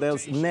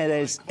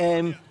nedēļas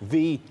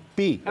MVP.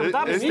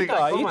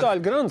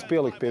 Itāļu grants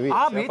pielikt pie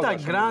vītas.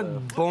 Itāļu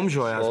grants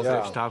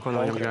bombžojās. Tā, ko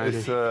nav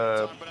gaidīt.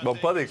 Man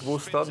patīk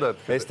mūsu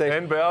standarti.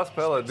 NBA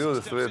spēlē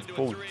 21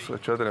 punktus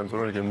 4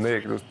 turnīriem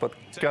neiekļūst pat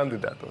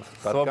kandidātos.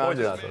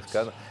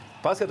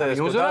 Paskatieties,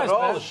 ko tā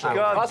Rolis.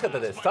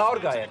 Paskatieties,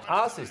 caurgājieni,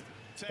 asisti.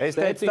 Es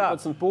teicu tā.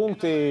 17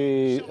 punkti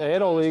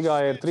Eirolīgā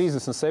ir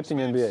 37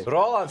 NBA.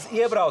 Rolands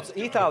iebrauc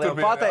Itālijā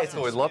un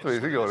pateica,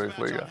 Latvijas-Igaunijas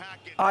līgā.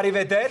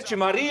 Arrivederci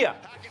Marija.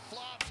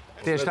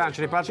 Tieši tā, viņš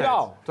arī pateica.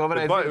 To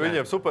varēja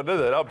Viņiem super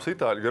nedēļa abas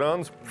itāļu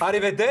grāns.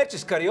 Arrivederci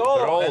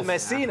Skariolo, El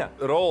Messina.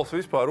 Rols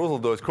vispār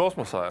uzlidojis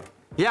kosmosā.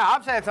 Jā,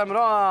 apsveicam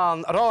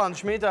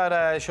Rolandu Šmitu ar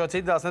šo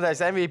citdienas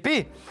nedēļas MVP.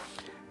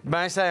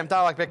 Mēs ejam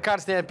tālāk pie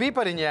karstiem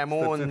pipariņiem.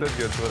 Tad,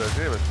 kad tu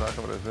varēsi ievest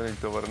nākamreiz, vienīgi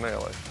to var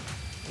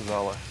neielaist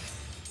zālē.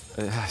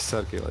 Jā, es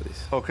ceru, ka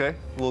ielaidīs. Ok,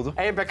 lūdzu.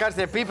 Ejam pie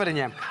karstiem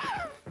pipariņiem.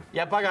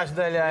 Ja pagājušajā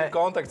daļā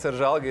Kontakts ar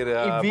Žalgiri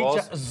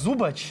Iviča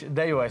Zubačs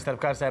dejoja starp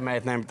karstiem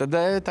meitnēm, tad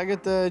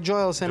tagad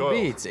Joels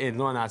Embiids ir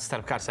nonācis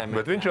starp karstiem meitnēm.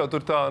 Bet viņš jau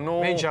tur tā,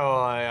 Viņš jau,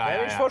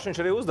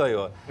 Viņš arī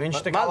uzdajo. Viņš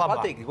tā kā Man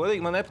labāk. patīk,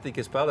 godīgi man nepatīk,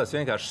 ja spēlētājs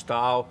vienkārši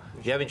stāv.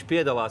 Ja viņš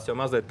piedalās jau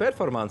mazliet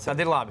performansē,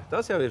 Tad ir labi.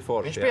 tas jau ir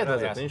forši. Viņš jā,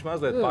 piedalījās. redzat, Viņš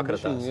mazliet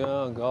pakratās. Jā,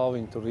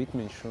 galviņi tur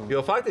ritmiņš.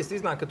 Jo faktiski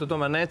iznāk, ka tu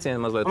tomēr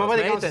necieni mazliet Man tos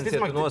patīk, meitenes,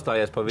 ja tu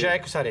nostājies pa viņu.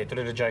 Džekus arī,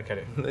 tur ir Džeki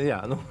arī.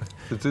 Jā, nu,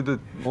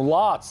 Un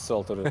lācis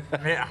vēl tur ir.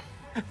 Jā.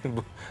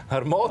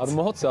 ar mocu. Ar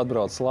moci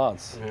atbrauc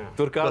lācis.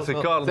 Tur Tas ir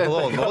Kārls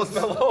Melons.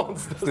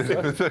 Melons. Tas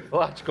ir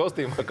Latvijas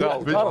kostīmā.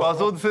 Viņš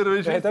pazudis ir,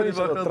 viņš Tad viņš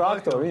ir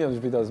traktor, viņam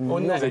viņš bija tās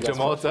Viņš milzīgās. jau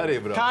moc arī,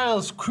 bro.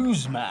 Kails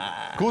Kuzma.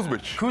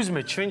 Kuzmičs.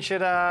 Kuzmičs, viņš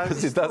ir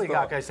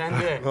izcilīgākais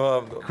NBA.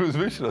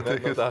 Kuzmičs no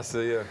tiek. Tas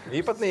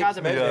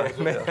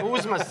īpatnības.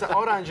 Kuzmas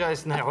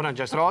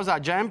oranžais rozā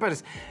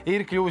džempers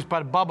ir kļuvis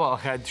par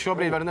bubblehead.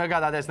 Šobrīd var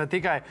negādāties ne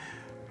tikai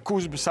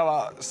Kuzma savā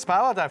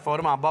spēlētāja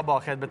formā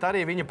bubblehead, bet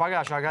arī viņa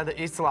pagājušā gada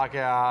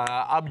izcilākajā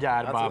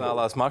apģērbā.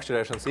 Nacionālās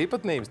makšķerēšanas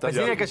īpatnības. Es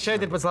zinu, kas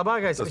šeit ir pats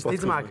labākais.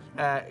 Visticamāk,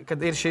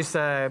 kad ir šis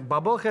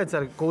bubbleheads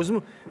ar Kuzmu,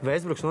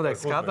 Vēsbruks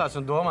noteikti skatās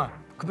un domā,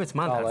 kāpēc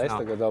man lai es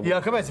tāds tagad nav? dabūju. Jā,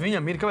 kāpēc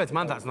viņam ir, kāpēc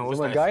man tāds nav Mēs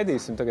uztaisīts?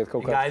 gaidīsim tagad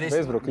kaut kādu Gaidīsim.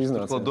 Vēsbruku Lai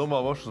iznācību. domā,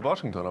 viņš uz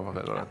Vašingtonā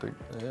pakaļ varētu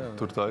tikt.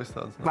 Tur tā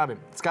izstādes. Labi,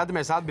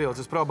 skatāmies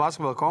atbildes uz pro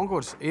basketbola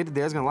konkursu. Ir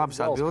diezgan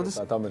labas atbildes.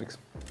 Amerikas.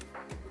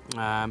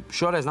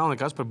 Šoreiz nav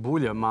nekas par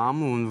buļļa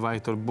māmu vai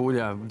tur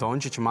buļļa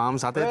Dončiča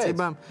māmas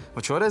attiecībām.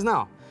 Bet šoreiz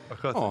nav.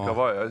 Kāds ir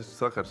kavāja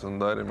sakars un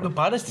dairim?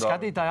 Parasti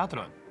skatītāji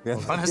atrod.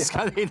 Parasti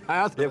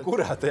skatītāji atrod.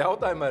 Jebkurā te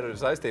jautājumā ir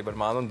saistība ar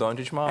manu un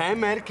Dončiču māmu.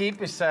 MR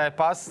Kipis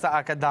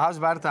pastāv, ka Dāvs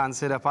Bērtāns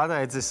ir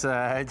pateicis,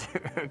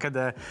 kad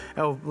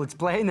jau līdz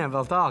plēniem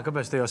vēl tālu,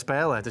 kāpēc tu jau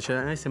spēlē. Taču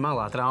esi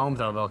malā trauma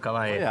tev vēl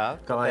kavāja. Jā,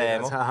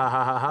 tēmu.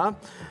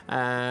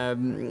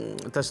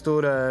 Tas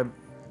tur,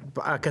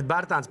 kad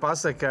Bērtāns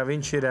pasaka, ka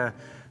viņš ir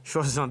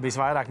šosezon bijis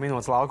vairāk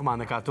minūtes laukumā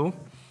nekā tu.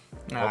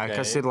 Okay.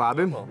 Kas ir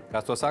labi.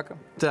 Kas to saka?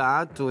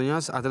 Tā,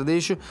 tuņos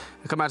atradīšu.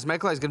 Kamēr es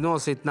meklēju, gribu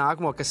nolasīt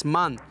nākamo, kas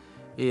man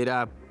ir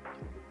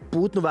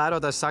putnu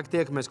vērotājs saka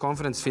tiekamies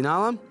konferences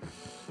finālā.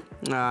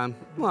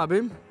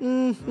 Labi.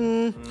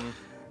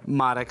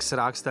 Mareks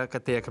raksta, ka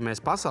tiekamies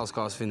pasaules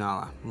kausa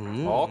finālā.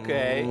 Ok.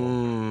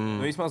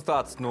 Nu, vismaz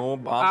tāds,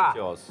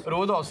 ambicios.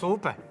 Rūdolfs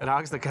Upe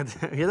raksta, ka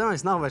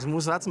iedomājies, nav vairs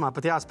mūsu vecumā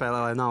pat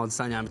jāspēlē, lai naudu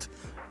saņemtu.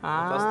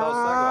 Tas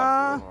tavs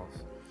sagvārds.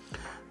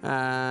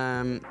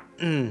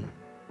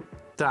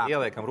 Tā.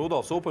 Ieliekam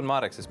Rūdolfs Upe un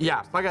Mareks.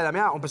 Jā, pagaidām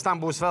jā, un pēc tam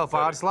būs vēl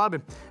pāris labi.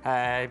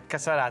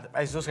 Kas varētu,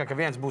 es uzskatu, ka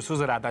viens būs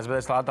uzvarētājs,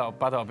 bet es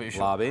pataupīšu.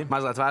 Labi.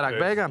 Mazliet vairāk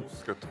beigām.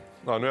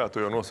 Nu jā, tu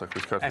jau nosaki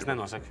visu kārtībā. Es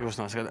nenosaku, jūs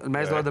nosakāt.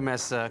 Mēs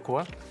dodamies,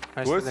 ko?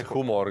 Tu esi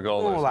humora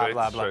galvenais labi.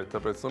 veids šeit,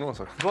 tāpēc tu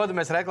nosaki.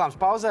 Dodamies reklāmas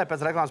pauzē,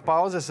 pēc reklāmas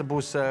pauzes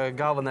būs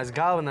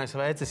galvenais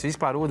veids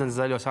vispār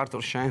Ūdenszeļļos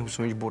Arturs Šenhus,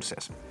 un viņš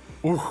bursies.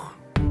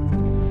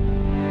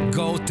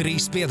 GO3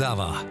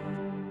 piedāvā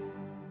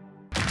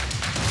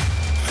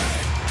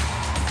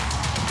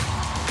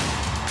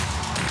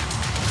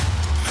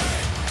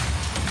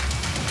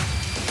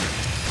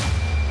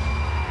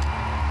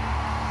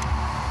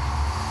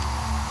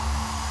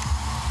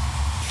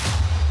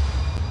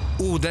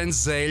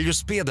Ūdenszeļļus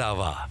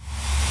piedāvā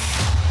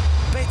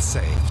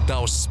Betsafe,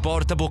 tavs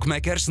sporta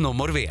bukmekers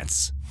numur 1.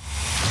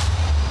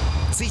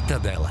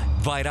 Citadele,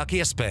 vairāk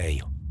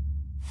iespēju.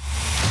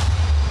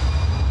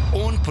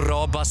 Un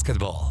pro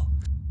basketbolu.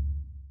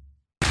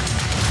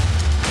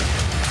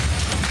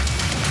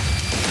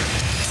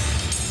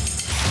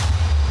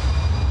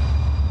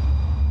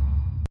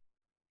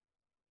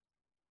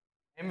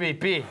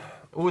 MVP,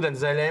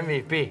 Ūdenszeļļu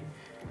MVP.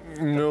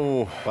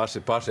 Nu,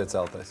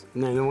 Pašieceltais.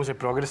 Nē, mums ir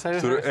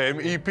progresējuši. tur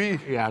MEP?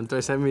 Jā, tu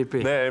esi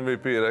MVP. Nē,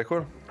 MVP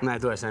rekur. Nē,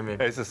 tu esi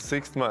MVP. Es esmu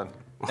sixth man.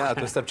 Jā,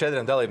 tu starp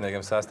 4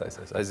 dalībniekiem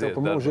sastāsies. Tev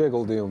pa mūžu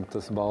ieguldījumu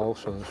tas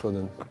balvs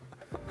šodien.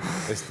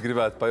 Es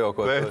gribētu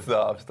pajokot.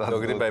 Pēcdāvs, tāds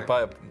Tev gribēju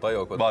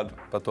pajokot Man.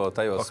 par to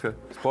tajos Ok.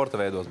 sporta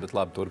veidos, bet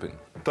labi, turpini.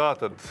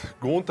 Tātad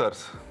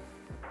Gunters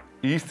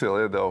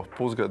izcili iedeva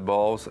pusgadu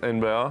balvas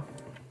NBA,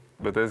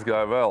 bet es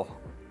gāju vēl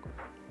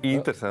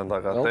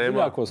interesantākā Vēl tēmā.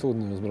 dziļākos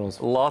ūdeņos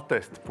brauc.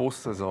 Lat-Est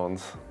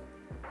pussezonas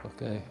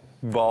Okay.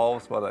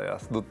 balvas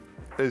vadējās. Nu,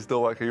 es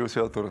domāju, ka jūs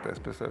jau turaties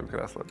pie sevi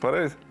krēslā.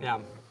 Pareizi? Jā.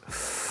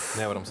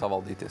 Nevaram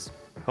savaldīties.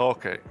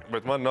 Ok,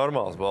 bet man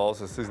normāls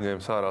balvas. Es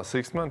izņēmu sārā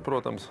sixth-man,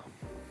 protams.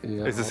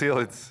 Jā. Es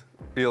esmu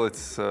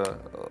ielicis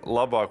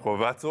labāko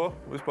veco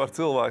vispār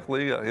cilvēku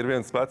līgā. Ir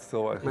viens vecs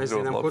cilvēks. Mēs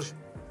ļoti zinām, labs. kurš.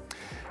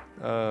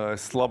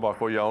 Es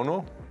labāko jauno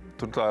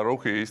tur tā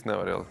rukija īsti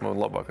nevar ielikt. Man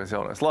labākais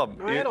jaunais. Labi,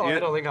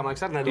 Eirolīgā, man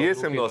liekas, arī nedod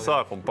iesim no rukiju.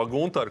 sākuma pa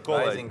Guntaru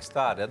kolēģiem. Rising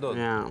Star, iedod.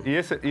 Jā.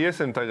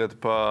 Iesim tagad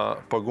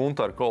pa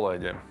Guntaru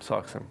kolēģiem.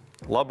 Sāksim.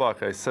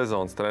 Labākais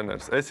sezonas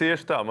treneris. Es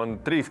iešu tā, man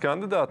 3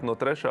 kandidāti no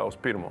 3. uz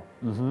 1.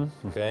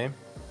 Okay.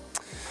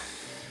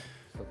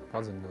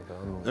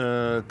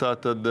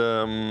 Tātad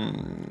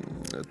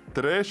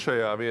 3.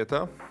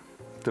 vietā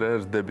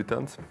treneris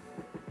debitants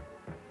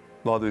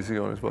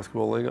Latvijas-Igaunijas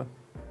basketbola līgā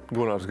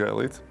Gunārs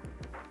Gailīts.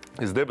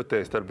 Es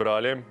debatēju starp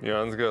brāļiem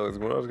Jānis Gailīts,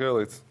 Gunārs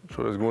Gailīts.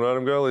 Šoreiz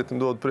Gunāram Gailītam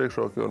dod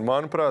priekšroku, un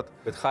manuprāt,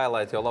 Bet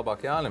highlight jau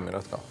labāk Jānim ir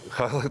atkal.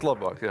 highlight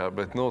labāk, jā,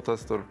 bet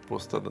tas tur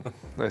būs tāda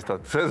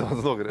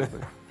sezonas nogriezt.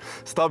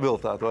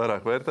 Stabilitāte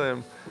vairāk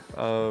vērtējam.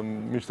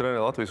 Viņš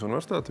trenē Latvijas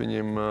universitāti,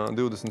 viņiem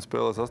 20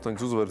 spēlēs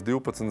 8 uzvaras,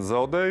 12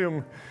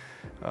 zaudējumi.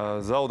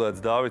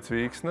 Zaudēts Dāvids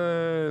Vīksne,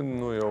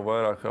 jau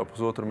vairāk kā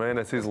pusotru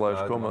mēnesi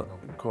izlaiž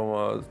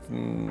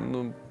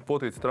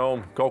potīts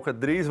traumu. Kaut kad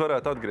drīz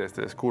varētu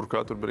atgriezties, kur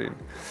katru brīdi.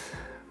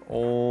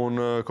 Un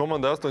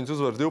komanda 8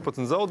 uzvaras,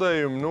 12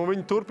 zaudējumi.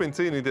 Viņi turpina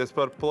cīnīties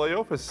par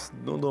play-off. Es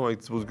domāju,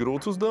 ka tas būs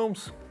grūts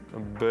uzdevums.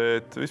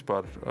 Bet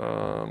vispār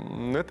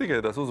ne tikai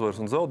tās uzvaras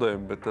un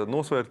zaudējumi, bet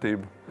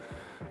nosvērtība,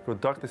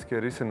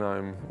 taktiskie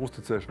risinājumi,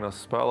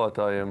 uzticēšanās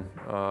spēlētājiem.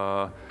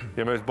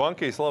 Ja mēs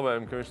bankī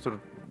slavējam, ka viņš tur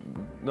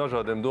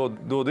dažādiem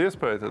dod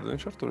iespēju, tad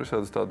viņš ar tur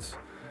visādas tādas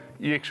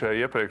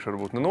iekšēji iepriekš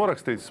varbūt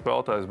nenorakstīts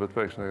spēlētājs, bet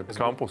pēkšņi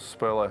kampusu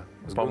spēlē.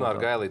 Es Gunāru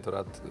Gailītu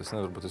varētu, es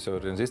nevaru, bet es jau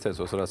viens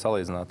izteicos, varētu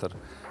salīdzināt ar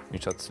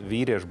viņš tāds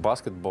vīriešu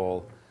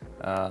basketbolu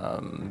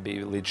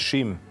bija līdz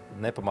šim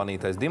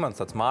nepamanītais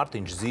dimants, tāds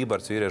Mārtiņš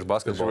Zīberts vīriešu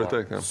basketbolā.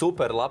 Teikt,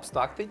 super labs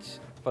taktiķis,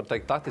 var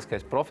teikt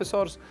taktiskais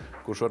profesors,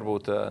 kurš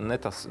varbūt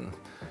ne tas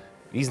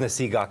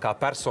iznesīgākā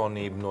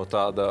personība no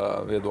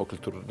tāda viedokļa,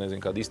 tur nezinu,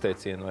 kāda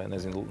izteiciena vai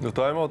nezinu.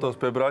 Tā ir motos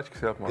pie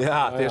braķis jāapmāk. Jā,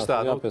 tieši tā.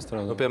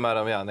 jāpiestrādā.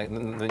 Piemēram,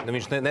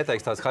 viņš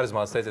neteiks tāds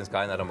harizmāts teiciens,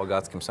 kā Ainaram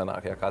Bagātskim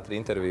sanāk. Katra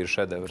intervija ir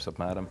šedevrs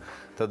apmēram.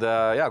 Tad,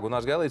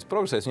 Gunārs Gailīts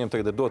progresēs. Viņam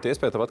tagad ir dot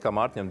iespēju, tāpat kā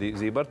Mārtiņam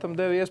Zībertam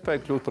deva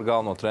iespēju kļūt par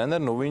galveno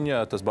treneru.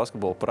 Viņa tas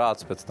basketbola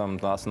prāts pēc tam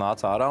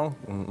nāca ārā.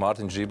 Un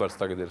Mārtiņš Zīberts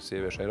tagad ir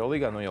sieviešu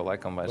Eirolīgā. Jau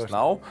laikam vairs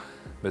nav.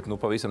 Bet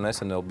pavisam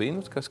nesen vēl bija.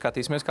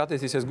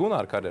 Skatīsies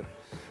Gunāra karjeru.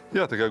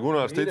 Jā, tā kā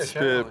Gunārs ticis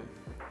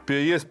pie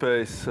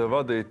iespējas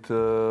vadīt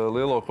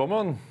lielo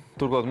komandu.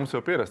 Turklāt mums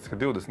jau pierasts, ka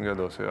 20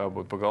 gados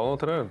jābūt pa galveno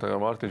treneru. Tā kā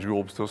Mārtiņš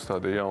Gulbis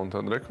uzstādīja jaunu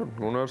tādu rekordu.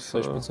 Gunārs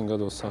 16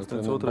 gados sāk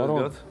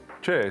trenēt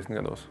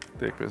 40 gados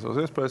tiek pie savas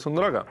iespējas un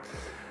ragā.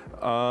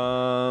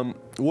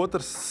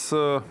 Otrs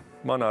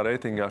manā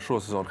reitingā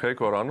šosezonu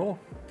Heiko Rano,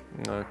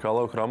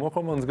 Kalau Kramo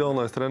komandas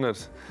galvenais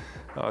treneris.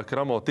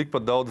 Kramo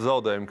tikpat daudz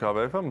zaudējumu kā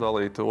VFM,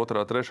 dalīta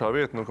 2., 3.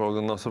 vieta. Kaut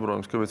gan nav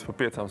saprotams, ka viņš pa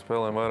 5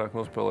 spēlēm vairāk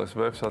nospēlēs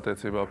VFS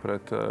attiecībā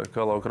pret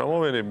Kalau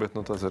Kramo vienību, bet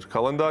tas ir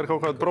kalendāri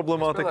kaut kāda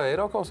problemātika. Spēlēja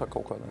Eirokausā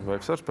kaut kādā?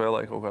 VFS ar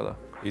spēlēja kaut kādā.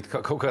 It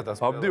kā kaut kādā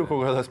spēlē. Ap 2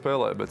 kaut kādā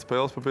spēlē, bet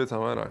spēles pa 5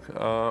 vairāk.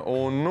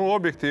 Un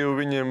objektīvi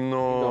viņiem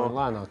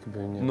Lēnāk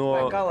bija viņi.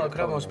 Vai Kalau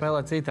Kramo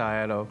spēlē citā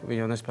Eiropā?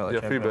 Viņi jau nespēlē.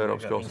 Jā, FIBA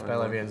Eiropas kausā. Viņi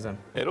spēlē viens zem.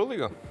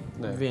 Eirolīgā?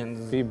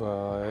 FIBA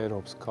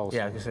Eiropas kausā.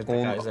 Jā, kas ir tā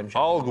kā zem.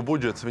 Algu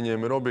budžets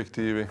viņiem ir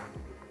objektīvi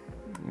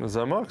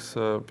zemāks.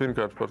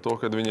 Pirmkārt par to,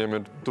 ka viņiem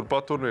ir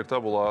turpat turnīra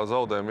tabulā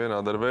zaudējumi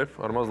vienādi ar VF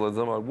ar mazliet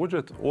zemāku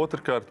budžetu.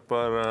 Otrkārt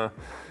par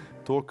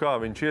to, kā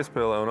viņš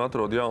iespēlē un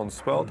atrod jaunus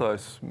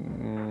spēlētājus.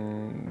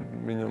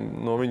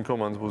 No viņa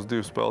komandas būs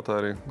 2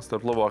 spēlētāji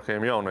starp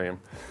labākajiem jaunajiem.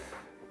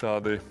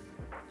 Tādi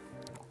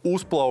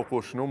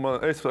uzplaukuši.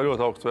 Es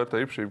ļoti augstu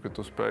vērtēju īpašību, ka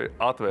tu spēji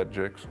atvērt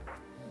džekus.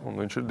 Un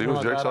viņš ir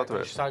 2 džekus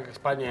atvērt.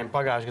 Viņš paņēma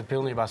pagājušajā gadā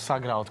pilnībā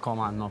sagrautu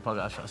komandu no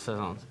pagājušās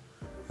sezonas.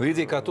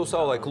 Līdzīgi kā tu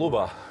savulaik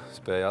klubā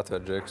spēji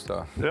atvērt džekus tā.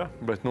 Jā,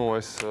 bet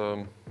es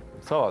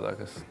savādāk.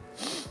 Es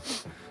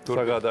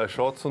sagādāju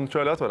šots un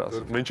čaļi atverās.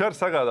 Viņš arī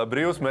sagādā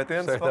brīvus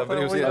metienus.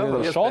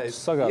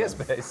 Šots sagādā.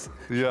 Iespējas.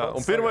 Jā,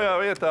 un pirmajā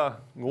vietā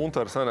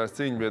Guntāra senais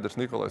cīņbiedrs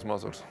Nikolais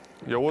Mazurs.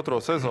 Jau 2.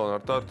 sezonu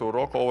ar Tartu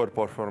Roku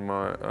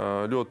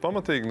overperformēja ļoti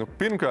pamatīgi.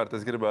 Pirmkārt,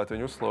 es gribētu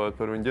viņu uzslavēt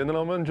par viņu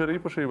ģenerālmenedžera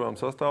īpašībām.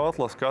 Sastāv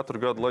atlases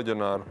katru gadu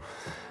leģionāru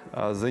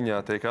ziņā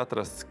tiek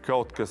atrasts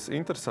kaut kas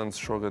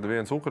interesants. Šogad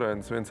viens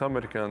Ukrainis, viens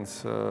amerikānis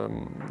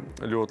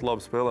ļoti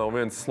labi spēlē un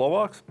viens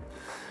Slovāks.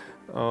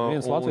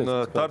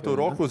 Tartu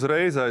Roku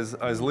uzreiz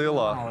aiz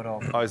lielā,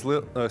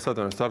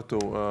 Tartu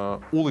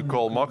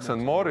Ulikola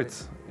Maksen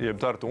Morits, jeb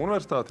Tartu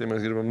universitāti, ja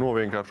mēs gribam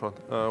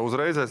novienkāršot.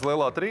 Uzreiz aiz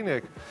lielā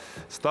trīnieka,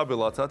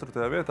 stabilā 4.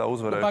 vietā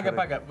uzvarēja.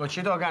 Pagaid,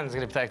 šito gan es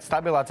gribu teikt.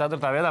 Stabilā 4.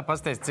 vietā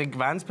pasties, cik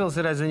Ventspils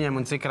ir aiz viņiem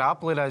un cik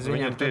Rapli ir aiz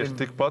viņiem. Viņiem tieši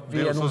tikpat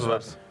 2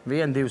 uzvaras.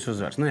 1-2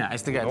 uzvaras. Jā,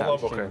 es tikai tā.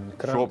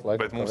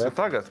 Bet mums ir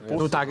tagad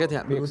Tagad,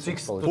 jā. Cik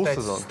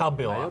pussezona.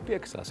 Stabilā.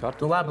 Pieksās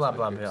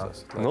labi, jā.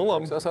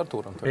 Pieksās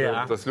Artūram.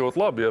 Jā. Tas ļoti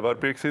labi. Ja var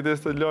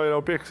pieksīties, tad ļauj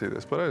jau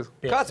pieksīties. Pareizi.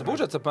 Kāds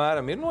budžets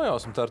apmēram ir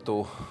nojausma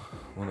Tartu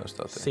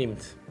universitātē?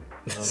 100.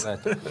 Nē.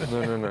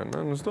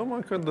 Es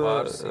domāju, ka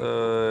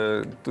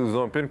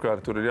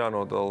pirmkārt tur ir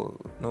jānodala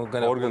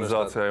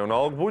organizācijai un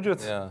algu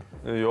budžets,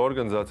 jo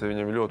organizācija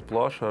viņiem ir ļoti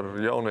plaša ar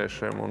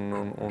jauniešiem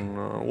un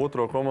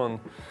otro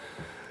komandu.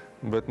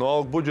 Bet no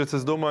algu budžets,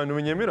 es domāju,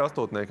 viņiem ir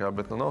astotniekā,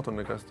 bet nav tur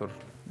nekas tur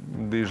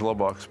dīži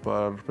labāks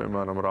par,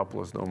 piemēram,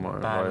 Raplu, es domāju,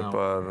 vai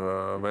par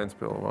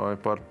Ventspilu, vai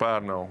par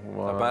Pērnavu.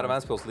 Pēra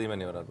Ventspils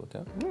līmenī varētu būt,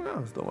 jā? Nu jā,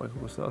 es domāju,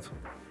 ka būs tāds.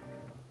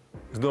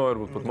 Es domāju,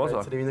 varbūt pat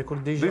mazāk. Arī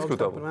nekur dīži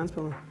augstāk par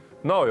Ventspilu.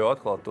 Nav jau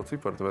atklāt to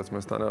ciparu, tāpēc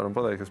mēs tā nevaram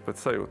pateikt, kas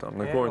pēc sajūtām.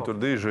 Neko viņi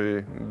tur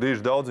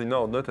dīži daudz viņa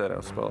naudu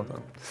netērē uz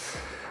spēlētājiem.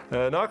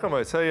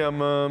 Nākamais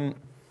ejam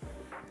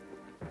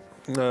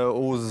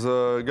uz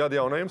gada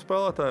jaunajiem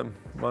spēlētājiem.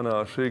 Manā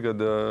šī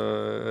gada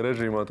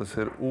režīmā tas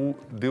ir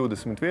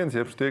U21,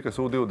 jeb tie, kas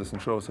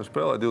U20 šovas ar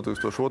spēlē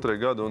 2002.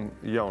 gadu un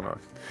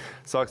jaunāk.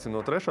 Sāksim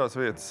no 3.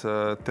 vietas.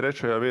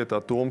 3. vietā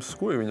Toms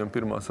Skuja, viņam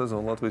pirmā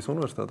sezona Latvijas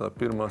universitātā,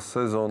 pirmā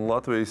sezona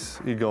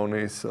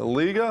Latvijas-Igaunijas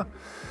līgā.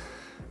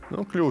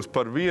 Kļūst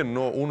par vienu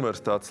no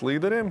universitātes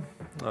līderiem.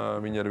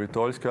 Viņi ar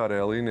Vitoļsku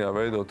ārējā līnijā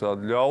veido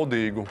tādu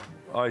ļaudīgu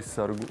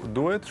aizsargu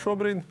duetu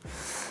šobrīd.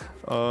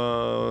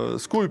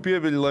 Skuju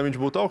pieviļ, lai viņš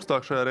būtu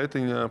augstāk šajā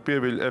reitingā,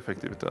 pieviļ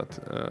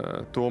efektivitāti.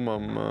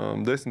 Tomam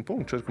 10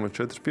 punkti,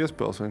 4,4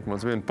 piespēles,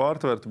 1,1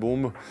 pārtvērta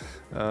bumba,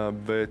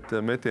 bet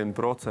metienu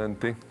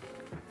procenti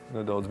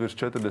nedaudz virs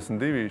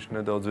 42,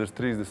 nedaudz virs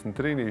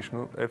 33.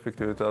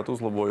 Efektivitāti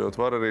uzlabojot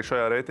var arī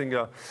šajā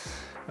reitingā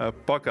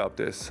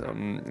pakāpties.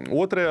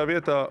 2.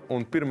 vietā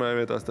un 1.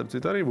 vietā, starp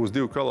citu, arī būs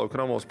 2 Kalau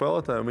Kramo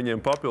spēlētāji. Viņiem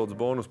papildus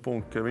bonus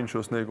punkti, ka viņš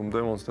šo sniegumu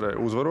demonstrē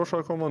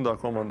uzvarošā komandā,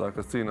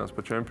 kas cīnās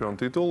par čempionu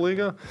titulu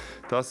līgā.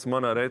 Tas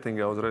manā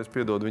reitingā uzreiz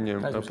piedod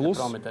viņiem plus.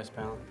 Prometēs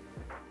spēlē.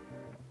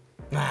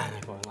 Nē,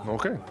 neko.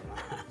 Okay.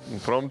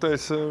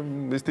 Prometēs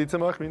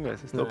visticamāk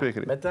vinnēs, es to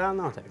piekrītu. Bet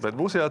noteikti. Bet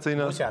būs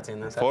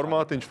jācīnās.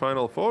 Formātiņš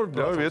Final Four,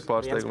 ļauj viet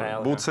pārsteigumu.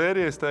 Būt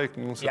sērija, es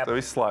teiktu, mums ir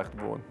viss slēgt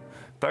būtu.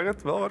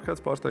 Tagad vēl var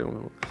kāds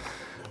pārsteigums būt.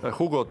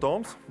 Hugo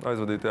Toms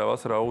aizvadītajā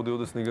vasarā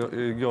U20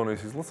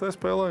 Igaunijas izlasē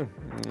spēlēja.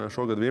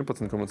 Šogad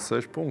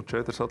 11,6 punkti,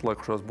 4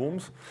 atlikušās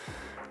bumbas.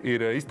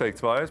 Ir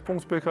izteikts vājais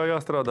punkts, pie kā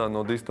jāstrādā.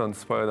 No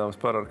distances spēlēdām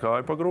spēr ar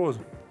kāju pa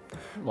grozu.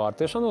 Vārds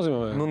tiešām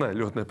nozīmē? Nē,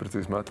 ļoti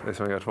neprecīzi met. Es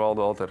vienkārši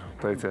Valdu Alteru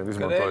teicienu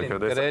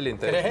izmantoju.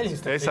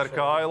 Es ar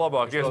kāju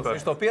labāk iespēju.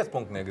 Viņš to 5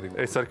 punktu negrib.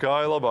 Es ar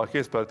kāju labāk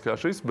iespēju kā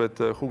šis, bet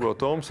Hugo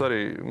Toms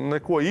arī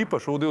neko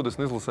īpašu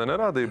U20 izlasē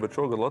nerādīja, bet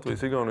šogad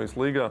Latvijas-Igaunijas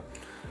līgā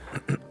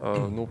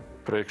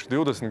priekš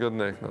 20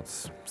 gadnieku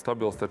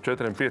stabils starp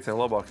 4-5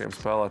 labākajiem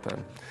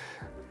spēlētājiem.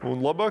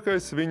 Un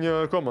labākais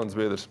viņa komandas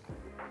biedrs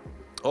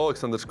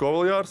Aleksandrs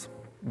Kovaljārs,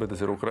 bet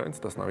tas ir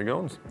Ukrainis, tas nav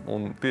Igaunis.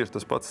 Un tieši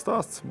tas pats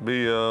stāsts.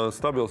 Bija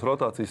stabils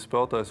rotācijas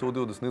spēlētājs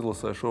U20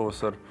 izlasē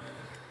šovasar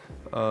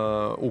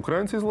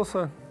Ukrainas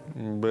izlasē,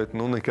 bet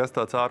nekas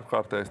tāds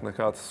ārkārtējs,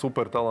 nekāds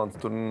supertalants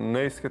tur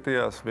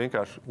neizskatījās.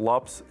 Vienkārši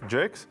labs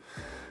džeks,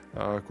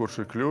 kurš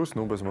ir kļūst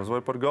bezmaz vai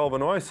par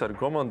galveno aizsargu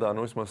komandā,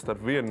 vismaz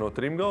starp vienu no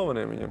 3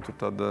 galveniem. Viņam tur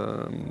tad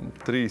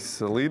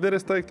 3 līderi,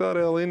 es teiktu,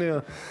 ārējā līnijā.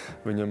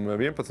 Viņam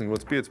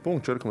 11,5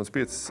 punkti,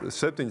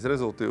 4,7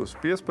 rezultīvas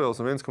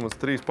piespēles un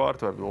 1,3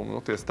 pārtverdumu.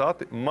 Tie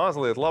stati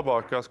mazliet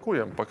labāk kā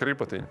Skujam pa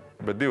kripatiņu,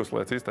 bet 2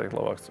 lietas izteikti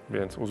labāks.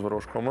 Viens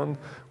uzvarošu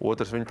komandu,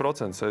 otrs viņa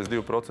procents,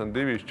 62%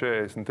 divīši,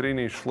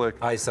 43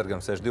 sliek.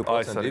 Aizsargam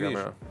 62%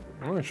 divīši.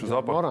 Viņš uz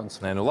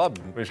apakšu.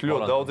 Labi. Viņš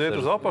ļoti daudz iet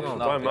uz apakšu,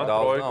 tā ir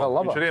metroika.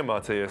 Viņš ir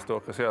iemācījies to,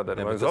 kas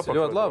jādara. Tas ir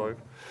ļoti labi.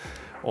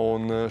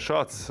 Un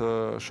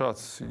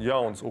šāds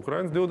jauns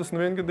Ukrainas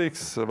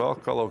 21-gadīgs vēl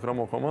Kalau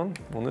Kramo komandu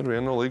un ir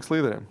viena no līgas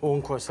līderiem.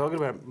 Un ko es vēl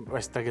gribēju,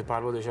 es tagad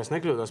pārbaudīšu, es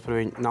nekļūdos par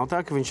viņu. Nav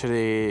tā, ka viņš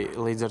arī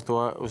līdz ar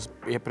to uz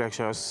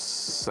iepriekšējos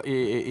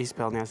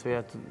izpelnījās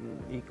vietu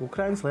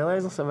Ukrainas lielā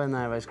izlasē vai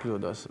nē, vai es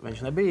kļūdos?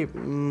 Viņš nebija...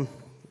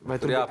 Vai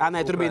tur bija?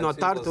 Tur bija no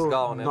Tartu,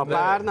 no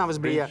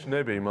Pērnavas bija. Viņš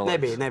nebija, man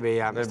liekas. Nebija,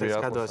 jā. Es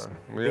skatos.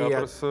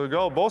 Jāprasa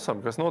galva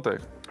bosam, kas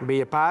notiek.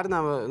 Bija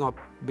Pērnava,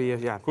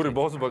 jā. Kur ir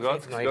boss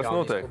bagāts, kas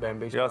notiek?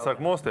 Jāsāk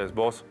mosties,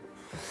 boss.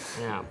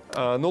 Jā.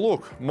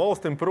 Lūk,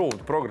 most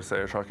improved,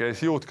 progresējušāk. Ja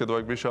es jūtu, kad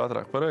vajag bišķi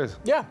ātrāk, pareizi?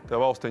 Jā.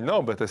 Tev austiņi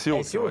nav, bet es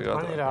jūtu.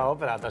 Man ir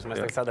operators,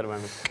 mēs tagad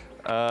sadarbojamies.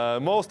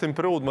 Most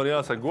improved, man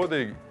jāsaka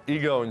godīgi,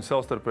 Igauņu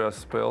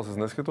savstarpējās spēles es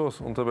neskatos,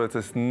 un tāpēc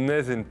es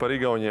nezinu par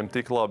Igauņiem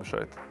tik labi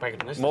šeit.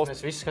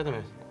 Mēs visi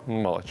skatāmies.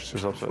 Malačs,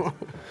 jūs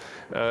apsveic.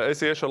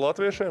 Es iešu ar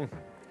latviešiem.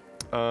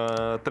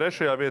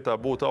 3. vietā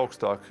būtu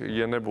augstāk,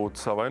 ja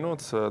nebūtu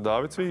savainots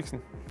Dāvids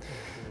Vīksni.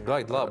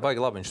 Baigi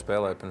labi viņš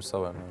spēlēja pirms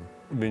savainojuma.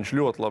 Viņš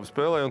ļoti labi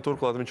spēlēja, un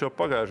turklāt viņš jau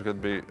pagājuši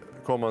gadu bija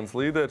komandas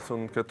līderis,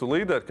 un ka tu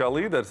kā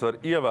līderis var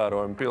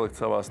ievērojami pielikt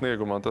savā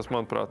sniegumā, tas,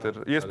 manuprāt, ir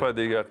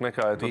iespaidīgāk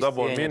nekā, ja tu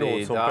dabūji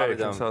minūtes un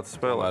pēkšņi sāc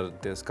spēlēt.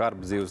 Tie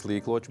skarbi dzīves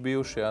līkloči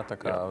bijuši, tā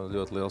kā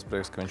ļoti liels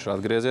prieks, ka viņš ir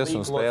atgriezies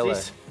un spēlē.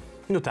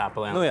 Tā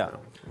palēm. Jā.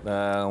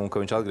 Un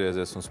ka viņš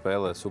atgriezies un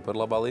spēlē super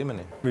labā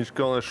līmenī. Viņš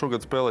galvenais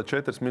šogad spēlē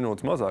 4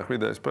 minūtes mazāk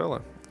vidēji spēlē,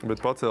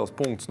 bet pacēls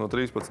punktus no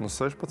 13 uz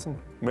 16,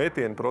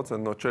 metienu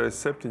procentu no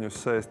 47 uz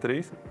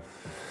 63.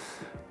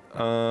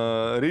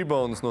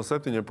 Rebounds no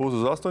 7,5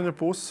 uz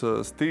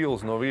 8,5,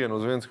 stīls no 1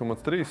 uz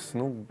 1,3.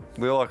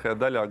 Lielākajā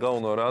daļā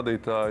galveno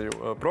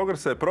rādītāju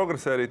progresē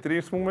arī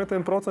 3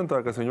 metienu procentā,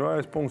 kas viņu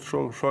vājais punkts.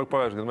 Šogad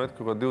pagājušajā gadā met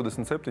kaut kā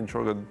 27,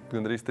 šogad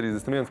gandrīz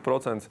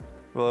 31%.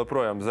 Vēl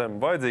joprojām zem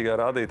vajadzīgā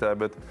rādītāja,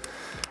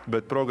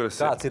 bet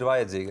progresē. Kāds ir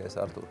vajadzīgais,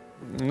 Artur?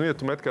 Nu, ja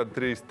tu met kādu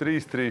 3,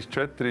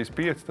 4, 3,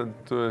 5, tad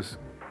tu esi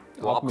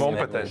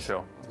kompetents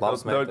jau.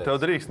 Tev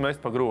drīkst mest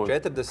pa grozu.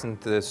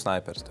 40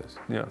 snaipers.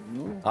 Jā.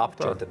 Ap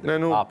 40. Nē,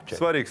 Ap 40.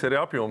 svarīgs arī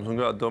apjoms un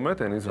kādu to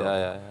metienu izvēl.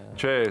 Jā.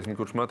 40,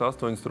 kurš met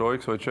 8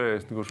 trojkas vai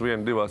 40, kurš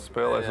 1-2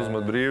 spēlēs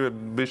uzmet brīvi, ir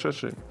bijis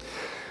šī.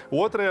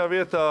 Otrajā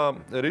vietā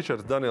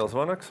Ričards Daniels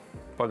Vanaks.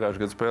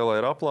 Pagājušajā gadā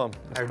spēlēja Raplā.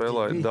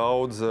 Spēlēja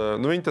daudz.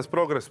 Viņa tas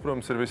progress,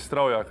 protams, ir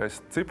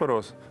visstraujākais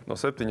ciparos. No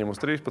 7 uz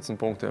 13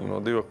 punktiem, no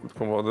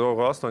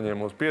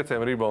 2,8 uz 5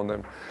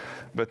 reboundiem.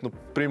 Bet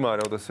primāri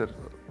jau tas ir,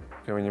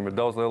 ka viņam ir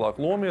daudz lielāku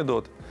lomu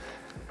iedot.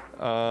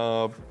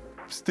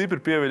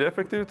 Stipri pieviļ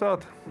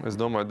efektivitāti. Es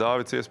domāju,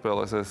 Dāvids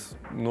iespēlēsies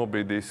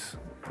nobīdīs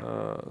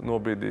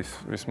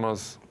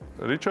vismaz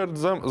Ričardu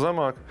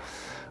zemāk.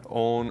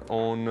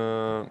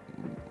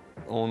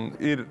 Un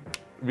ir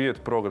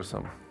vieta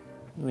progresam.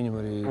 Viņam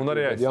arī Un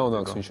arī ir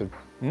jaunāks. Viņš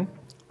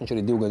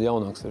arī 2 gadu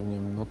jaunāks.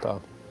 Viņam tā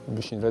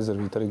viņa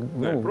rezervīta arī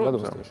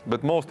gados tieši.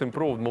 Bet most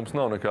improved mums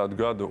nav nekādu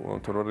gadu, un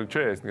tur arī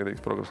 40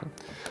 gadīgs progresam.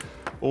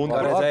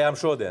 Kā redzējām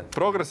šodien.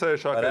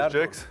 Progresējušākais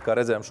džeks. Kā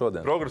redzējām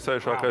šodien.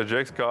 Progresējušākais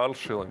džeks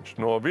Kārlis Šiliņš.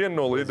 Viena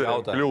no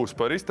līderiem kļūs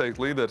par izteiktu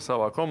līderi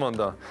savā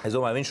komandā. Es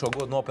domāju, viņš šo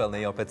godu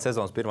nopelnīja jau pēc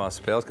sezonas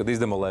pirmās spēles, kad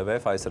izdemolēja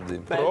VF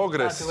aizsardzību.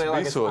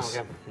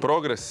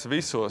 Progress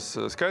visos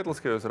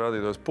skaitliskajos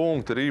rādītos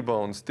punkti,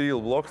 rebound, stīla,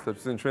 bloks.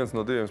 Viņš viens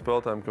no 2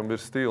 spēlētājiem, kam ir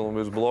stīla un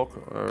virs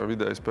bloku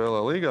vidēji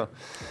spēlē līgā.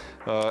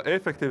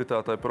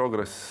 Efektivitātei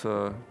progress,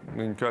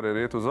 viņa karjera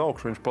iet uz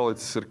augšu, viņš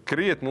palicis ir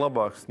krietni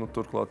labāks,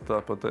 turklāt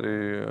tāpat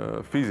arī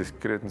fiziski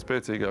krietni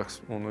spēcīgāks,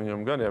 un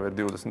viņam gan jau ir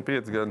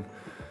 25 gadi.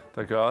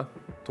 Tā kā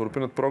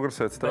turpinot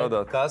progresēt,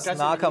 strādāt. Kas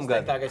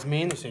nākamgad? Kas ir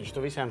mīnusiņš? Tu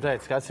visiem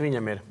teici, kāds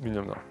viņam ir?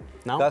 Viņam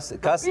nav.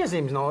 Kas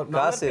piezīmes nav?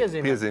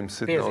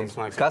 Piezīmes ir daudz.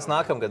 Kas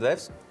nākamgad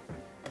Vefs?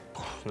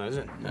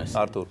 Nezinu.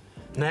 Artur.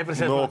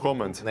 No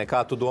koments.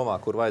 Kā tu domā,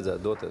 kur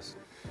vajadzētu doties?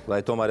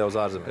 Vai tomēr jau uz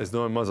ārzemēm? Es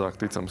domāju, mazāk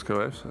ticams, ka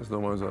Vefs. Es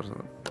domāju, uz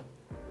ārzemēm.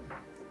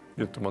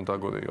 Ja tu man tā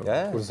godīgi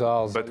Jā. Kur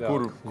zāles. Bet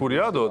kur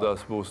jādodās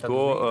būs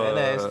to,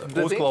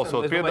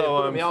 uzklausot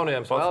piedāvājumus.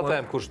 Jaunajiem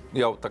spēlētājiem, kurš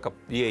jau tā kā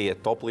ieiet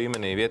top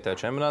līmenī vietējā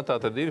čempionātā,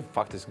 tad ir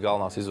faktiski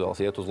galvenās izvēles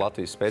iet uz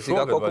Latvijas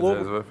spēcīgāko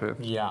klubu.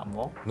 Jā,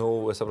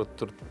 es saprotu,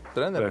 tur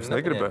treneris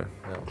negribēja.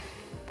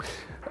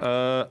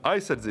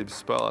 Aizsardzības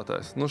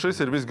spēlētājs. Šis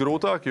ir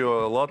visgrūtāk, jo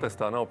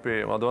Lat-Estā nav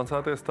pieejama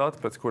advancētie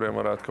stati, pēc kuriem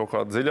varētu kaut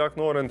kādā dziļāk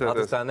norentēties.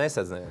 Lat-Estā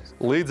nesadznieks.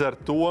 Līdz ar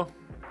to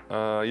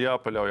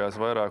jāpaļaujās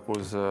vairāk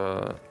uz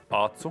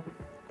acu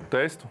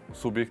testu,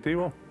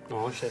 subjektīvo.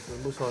 Šeit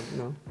būs vēl.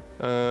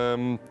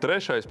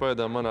 Trešais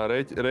pagaidām manā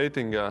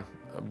reitingā,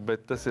 bet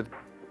tas ir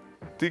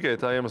tikai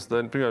tā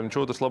iemesla, pirmkārt, viņš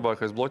otrs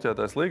labākais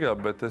bloķētājs līgā,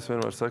 bet es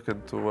vienmēr saku, ka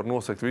tu vari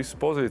nosekt visas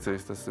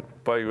pozīcijas. Tas ir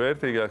paigi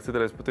vērtīgāk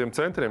citreiz par tiem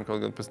centriem, kaut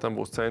gan pēc tam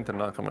būs centri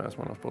nākamajās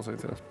manās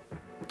pozīcijās.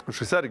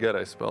 Šis arī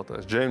garais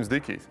spēlētājs, James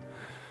Dikijs.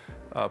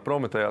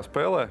 Prometējā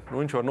spēlē,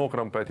 viņš var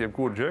nokrampēt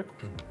jebkuru džeku.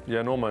 Ja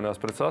nomainās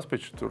pret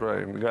saspiču, tur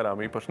garām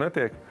īpaši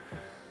netiek.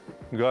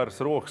 Garas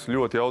rokas,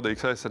 ļoti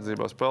jaudīgs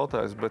aizsardzībā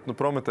spēlētājs, bet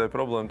Prometēja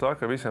problēma tā,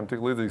 ka visiem tik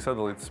līdzīgi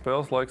sadalīts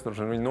spēles laiks, tur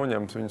viņi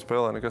noņems, viņa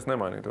spēlē nekas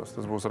nemainītos.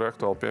 Tas būs arī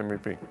aktuāli pie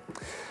MVP.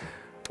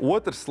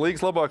 Otrs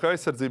līgas labākā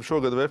aizsardzība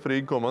šogad VF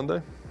Rīga komandai.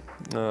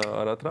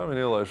 Ar atrā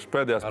viņa ielaižu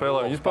pēdējā spēlē.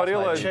 Viņa vispār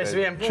ielaižu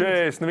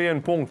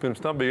 41 punktu. Pirms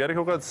tam bija arī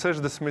kaut kāds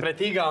 60. Pret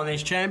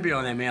Igaunijas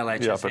čempioniem ielaiž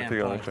 41 punktu. Jā, pret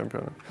Igaunijas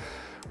čempioniem.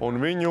 Un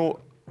viņu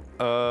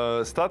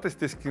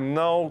statistiski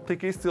nav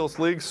tik izcils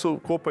līgas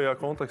kopējā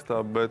kontekstā,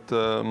 bet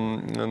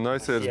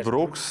Naisiers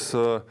Bruks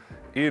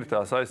ir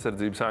tās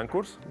aizsardzības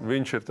ankurs.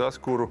 Viņš ir tas,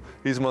 kuru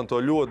izmanto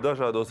ļoti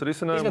dažādos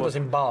risinājumos.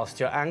 Izmantosim balsts,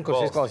 jo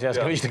ankurs izklausījās,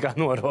 ka viņš tā kā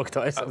norok to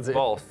aizsardzību.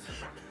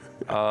 Balsts.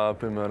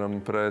 Piemēram,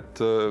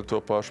 pret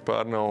to pašu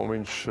Pērnavu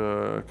viņš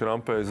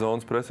krampēja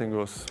zonas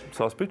presingos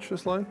saspiču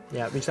visu laiku.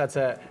 Jā, viņš tāds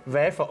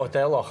VF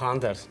Otello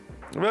Hunters.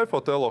 VF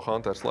Otello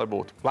Hunters, lai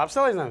būtu. Labs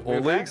salīdzinājums.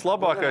 Un līgas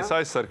labākais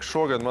aizsargs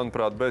šogad,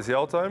 manuprāt, bez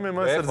jautājumiem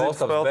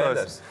aizsardzības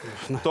spēlētājs.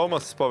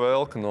 Tomas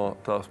Pavelka no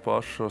tās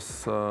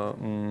pašas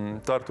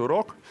Tartu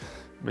Rock.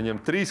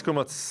 Viņam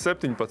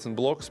 3,17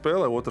 bloku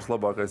spēlē, otrs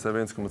labākais ar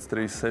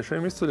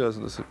 1,36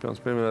 izceļās. Tas ir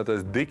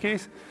pieminētais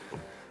Dikijs.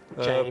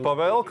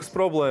 Pavelkas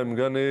problēma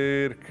gan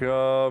ir,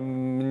 ka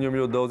viņam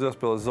ļoti daudz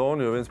jāspēlē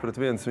zonu, jo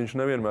 1-1 viņš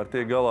nevienmēr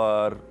tiek galā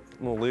ar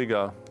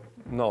līgā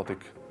nav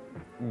tik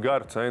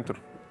garu centru,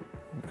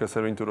 kas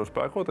ar viņu tur var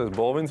spēkoties.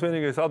 Bolvins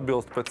vienīgais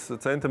atbilst pēc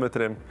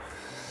centimetriem.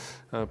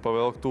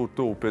 Pavelk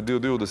tuvu pie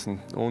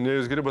 2,20. Un, ja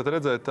jūs gribat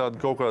redzēt tādu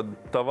kaut kādu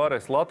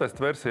Tavares Lat-Est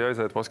versiju,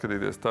 aiziet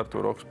paskatīties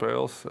Tartu Rock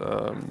spēles.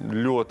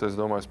 Ļoti, es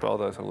domāju,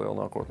 spēlētājs ar lielu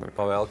nākotni.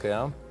 Pavelka,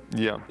 jā?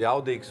 Jā.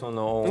 Jaudīgs un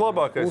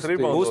labākais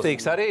reboundos.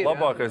 Uztīgs arī?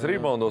 Labākais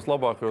reboundos,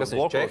 labākajos blokos. Kas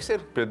viņš čeks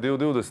ir? Pie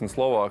 2,20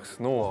 Slovāks.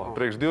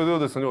 Priekš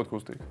 2,20 ļoti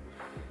kustīgs.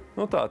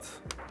 Tāds.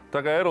 Tā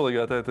kā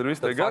Eiroligā tur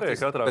viss tie garie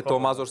katrā. Bet to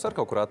Mazurs ar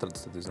kaut kur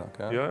atradas, tad iznāk,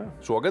 jā? Jā.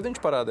 Šogad viņš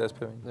parādījās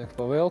pie viņa.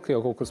 Pavelka jau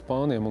kaut kur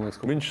Spānijā, man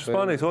liekas. Viņš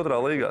Spānijas otrā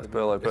līgā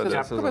spēlēja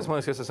pēdējā sezonā. Kāpēc man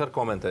liekas, ka es esmu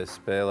komentējis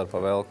spēli ar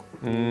Pavelku?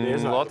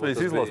 Latvijas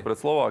izlase pret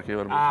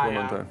Slovākiju varbūt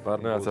komentē.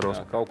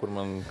 Neatceros. Kaut kur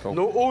man...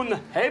 Un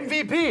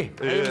MVP!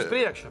 Ejam uz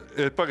priekšu.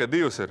 Pagaid,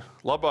 divas ir.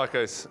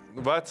 Labākais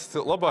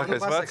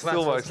labākais vecs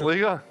cilvēks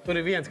līgā. Tur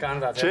ir viens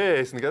kandidāts.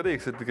 40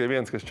 gadīgs ir tikai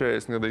viens, kas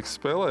 40 gadīgs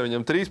spēlē.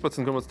 Viņam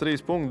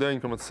 13,3 punkti,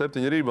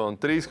 9,7 rebound,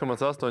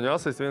 3,8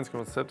 asists,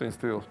 1,7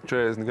 stils.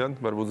 40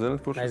 gadi, varbūt zinat,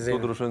 kurš to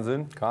droši vien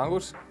zina.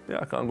 Kangurs?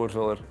 Jā, Kangurs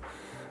vēl ir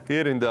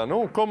ierindā.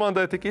 Nu,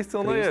 komandai tik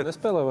izcili neiet.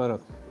 Nespēlē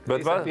vairāk.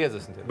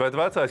 Bet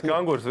vecais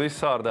Kangurs viss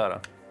sār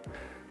dārā.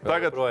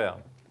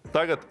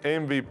 Tagad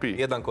MVP.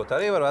 Iedankot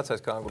arī var vecais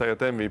Kangurs.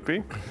 Tagad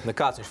MVP.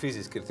 Nekāds viņš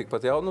fiziski ir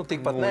tikpat jaudīgs.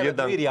 Tikpat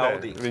ir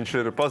jaudīgs. Viņš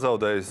ir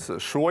pazaudējis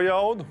šo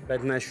jaudu.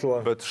 Bet ne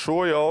šo. Bet šo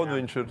jaudu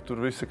viņš ir tur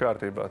visi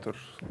kārtībā.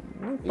 Tur,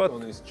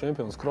 Igaunijas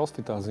čempions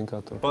crossfitā, zin kā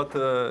tur.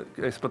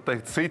 Es pat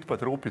teiktu, cit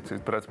pat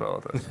rūpicīt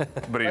pretspēlētājs.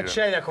 Bet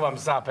Šajā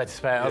sāp pēc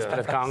spēles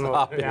pret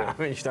Kanguru. Jā,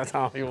 viņš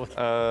tā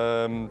jūt.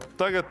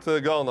 Tagad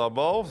galvenā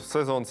balva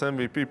sezonas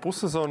MVP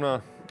pussezonā.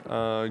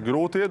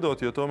 Grūti iedot,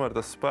 jo tomēr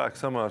tas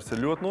spēks samārs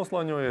ir ļoti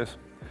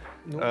noslāņojies.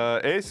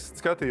 Es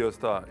skatījos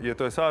tā, ja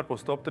tu esi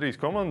ārpus top 3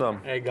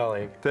 komandām,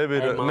 tev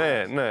ir,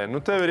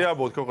 tev ir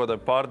jābūt kaut kādai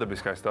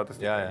pārdabiskai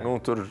statistikai.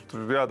 Tur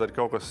jādara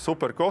kaut kas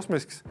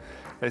superkosmisks.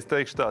 Es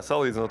teikšu tā,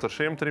 salīdzinot ar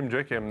šiem 3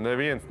 džekiem,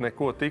 neviens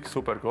neko tik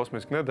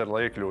superkosmiski nedara,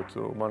 lai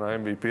iekļūtu manā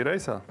MVP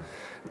reisā.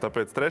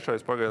 Tāpēc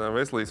trešais pagaidām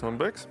Veselīs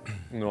Manbeks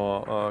no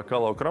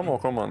Kalau Kramo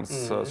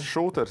komandas,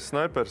 šūters,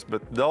 snaipers,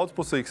 bet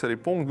daudzpusīgs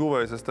arī punktu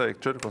guvējs, es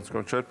teiktu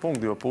 4,4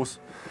 punkti, 2,5.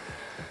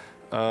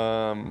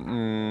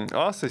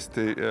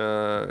 Asisti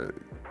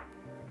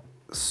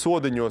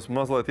sodiņos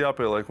mazliet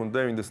jāpieliek un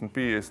 90,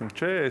 50,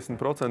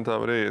 40%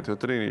 var ieiet, jo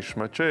trīnīšs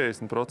met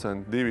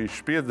 40%, divīšs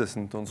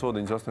 50% un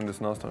sodiņas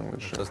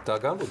 88%. Tas tā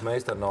gan būtu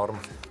meistara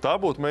norma. Tā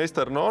būtu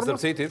meistara norma.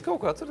 Starp citu, ir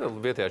kaut kāds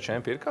vietējā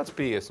čempi, ir kāds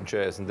 50,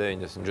 40,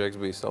 90. Džeks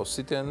bija savs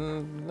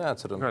sitienu,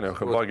 neatceram. Gan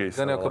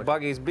jau, ka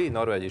Bagijs bija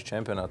Norvēģijas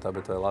čempionātā,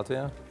 bet vai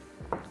Latvijā?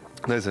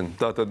 Nezinu,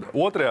 tātad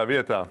otrajā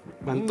vietā.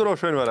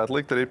 Droši vien varētu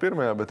likt arī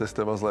pirmajā, bet es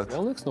te mazliet.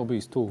 Strēlnieks nav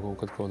bijis tuvu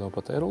kaut kādā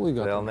pat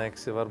Eirolīgā.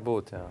 Strēlnieks var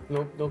būt, jā.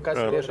 Kas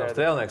ir tiešām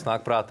strēlnieks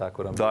nāk prātā,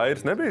 kuram.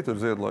 Dairis nebija tur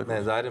ziedlaikos.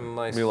 Nē, Dairim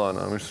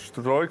Milānā. Viņš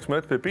trojkas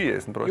met pie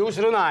 50%. Jūs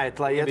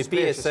runājat, lai iet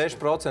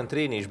 56%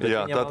 trīnīši, bet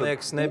viņam, man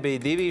liekas,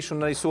 nebija divīši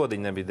un arī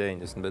sodiņi nebija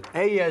 90. Bet...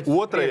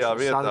 Otrajā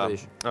vietā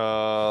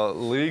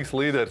līgas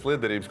līderis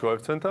liederības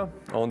koeficientā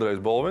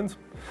Ondrejs Bolvins.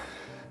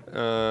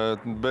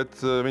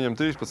 Bet viņam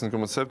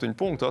 13,7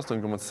 punktu,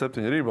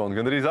 8,7 rebound,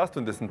 gan arī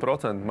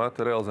 80%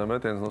 meta realizē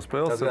metienus no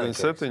spēles,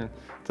 7,7.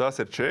 Tas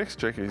ir Čehijas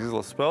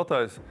izlases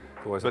spēlētājs.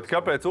 Bet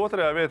kāpēc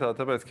otrajā vietā?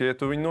 Tāpēc, ka ja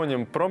tu viņu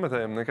noņem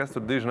prometējiem, nekas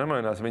tur diži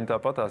nemainās, viņi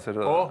tāpatās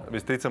ir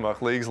visticamāk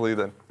līgas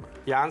līderi.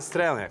 Jānis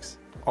Strēlnieks,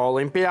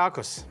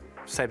 Olimpiākos,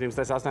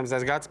 17.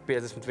 18. gads,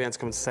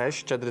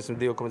 51,6,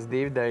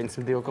 42,2,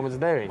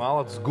 92,9.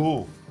 Malacis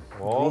Gū.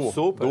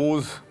 Super.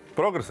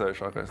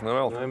 Progresējušākais,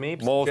 nevēl.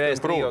 Mīps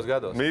 43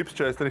 gados. Mīps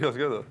 43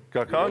 gados.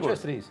 Kā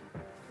Kangurs? 43.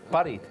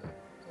 Parīt.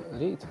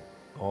 Rīt.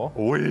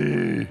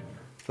 Ui!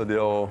 Tad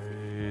jau...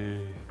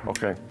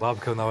 Okay.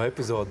 Labi, ka nav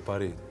epizode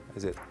parīt.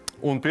 Aiziet.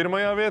 Un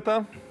pirmajā vietā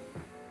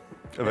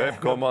VF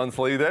komandas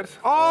līderis.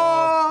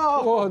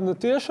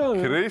 Tiešām?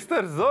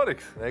 Kristers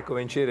Zoriks. Neko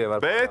viņš ir, ja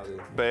var Bet...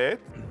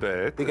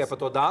 Tikai par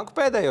to danku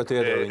pēdējo tu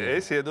iedod viņu.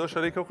 Es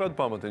iedošu arī kaut kādu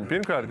pamatiņu.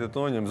 Pirmkārt, ja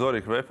tu noņem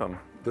Zoriku VF-am.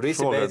 Tur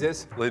visi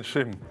beidzies? Līdz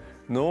šim.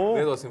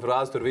 Viedosim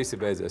frāzi, tur visi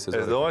beidzies.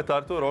 Es domāju, tā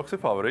ar to Roksi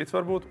favorīts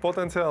varbūt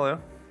potenciāli, ja?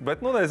 Bet,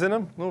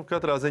 nezinām.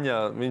 Katrā ziņā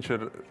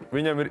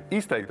viņam ir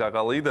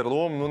izteiktākā līdera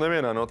loma.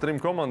 Nevienā no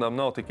 3 komandām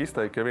nav tik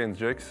izteikti, ka viens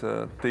džeks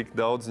tik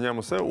daudz ņem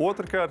uz sev.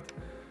 Otrkārt,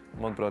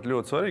 manuprāt,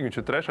 ļoti svarīgi, viņš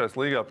ir 3.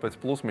 līgā pēc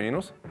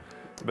plus-mínus.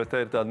 Bet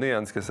te ir tāda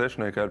nianses, ka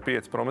sešniekā ir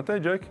 5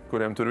 prometēji džeki,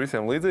 kuriem tur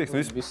visiem līdzīgs.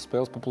 Viss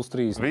spēles pa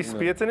 +3. Viss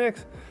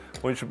piecinieks,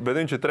 bet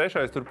viņš ir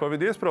 3. tur pa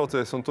vidu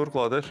iespraucies un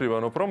turklāt atšķirībā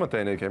no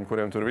prometējniekiem,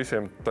 kuriem tur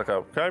visiem tā kā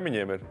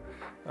kaimiņiem ir.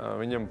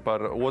 Viņam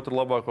par otru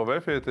labāko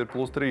VF ir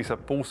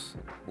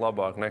 +3,5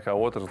 labāk nekā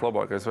otrs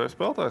labākais VF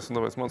spēlētājs, un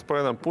tāpēc mans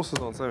pagaidām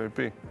pussezonas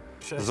MVP.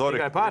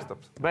 Zoriks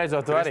pārstaps.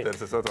 Beidzot, tu arī.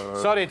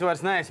 Sorry, tu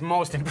vairs neesi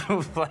most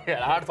improved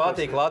player.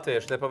 Patīk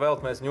latvieši, te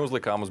pavēlt mēs viņu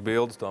uzlikām uz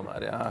bildes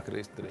tomēr, jā,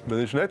 Kristi. Bet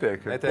viņš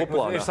netiek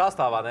plānā. Viņš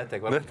sastāvā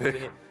netiek.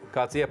 Varbūt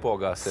kāds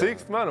iepogās.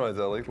 Sikst man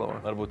vajadzēja likt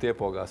labāk. Varbūt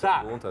iepogās.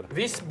 Tā,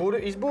 viss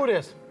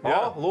izbūries?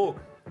 Jā,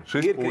 lūk.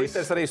 Ir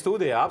Kristers arī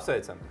studijā,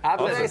 apsveicam.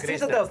 Es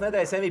Citadels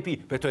nedēļas MVP,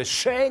 bet tu esi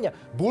Šeņa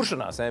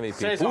buršanās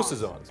MVP.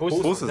 Pussezonas.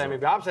 Pussezonas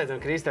MVP. Apsveicam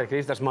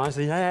Kristers mājas.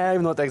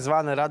 Noteikti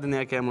zvana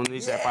radiniekiem un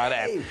visiem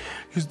pārējiem.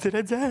 Jūs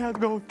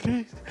redzējāt GO 3?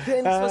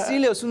 Denis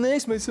Vasiljevs un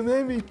mēs esam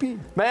MVP.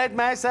 Bet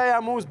mēs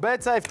ejam mūsu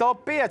BetSafe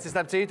top 5.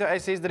 Starp citu,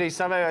 es izdarīju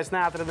savējo, es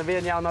neatradu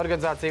nevienu jaunu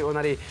organizāciju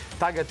un arī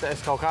tagad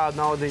es kaut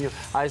kādu naudiņu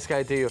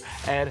aizskaitīju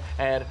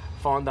RR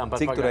fondam.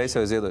 Cik tu reizes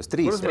jau ziedojis?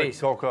 3.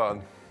 Kaut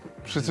kādu.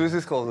 Šis viss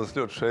izklausās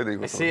ļoti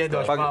šēdīgi. Es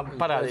iedošu,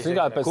 parādīšu.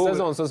 Pēc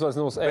sezonas tas vairs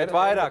nav bet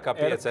vairāk kā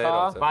 5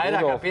 eiro.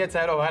 Vairāk kā 5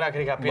 eiro, vairāk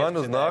arī kā 5 eiro. Man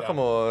uz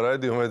nākamo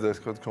raidījumu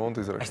vajadzēs kaut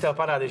kontu izrakstīt. Es tev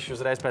parādīšu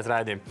uzreiz pēc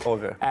raidījuma.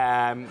 Okay.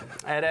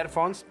 RR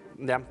fonds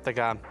jā, tā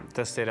kā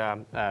tas ir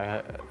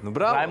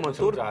Bravo, Raimonds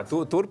Udzāts.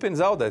 turpini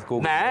zaudēt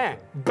kūku. Nē,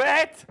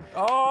 bet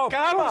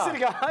kā mums ir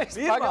gājis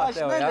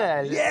pagājušā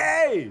nedēļa?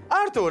 Jej!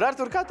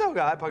 Artur, kā tev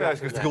gāja Jā,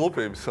 pagājušā es nedēļa?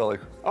 glupības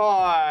saliku.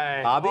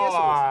 Abi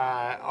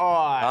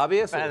Abi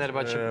iesūdz.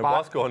 Fenerbahče.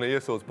 Baskonija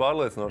iesūdz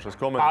pārliecinošos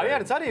komentārus.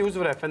 Aljerds arī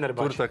uzvarēja Tur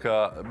Fenerbahče. tā kā,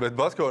 bet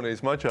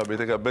Baskonijas mačā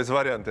bija tā kā bez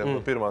variantiem no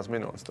pirmās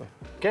minūtes. Tā.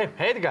 Okay,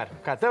 Edgar,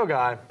 kā tev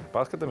gāja?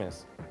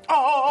 Paskatāmies.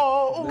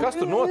 Kas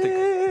tur notika?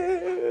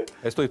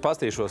 Es tūlīt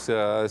pastīšos,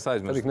 ja es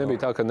aizmirstu. Arī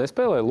nebija tā, ka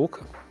nespēlēja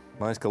Luka.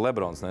 Man liekas, ka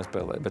Lebrons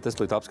nespēlēja, bet es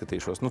tūlīt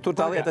apskatīšos. Nu, tur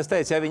tā lieta, es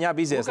teicu, ja viņi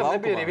abi izies Lukam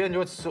nebija arī laukumā. viena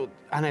ļoti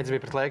nē, tas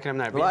bija pret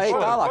Lakeriem. Ej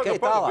tālāk, ej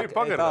tālāk, bija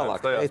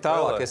pagarinājums tajā ej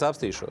tālāk, spēlē. es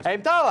apstīšos.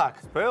 Ejam tālāk.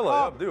 Spēlē,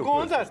 jā, divi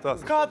Gunter, kļūstas,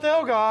 tas. kā tev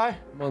gāja?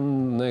 Man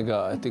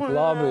negāja tik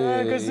labi.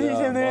 Kas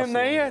īstenībā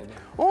neiet.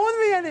 Un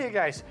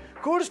vienīgais,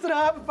 kurš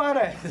trāpa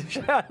pareizi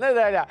šajā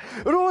nedēļā?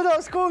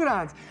 Rūdolfs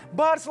Kungrāns,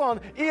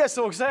 Barcelona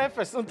iesūks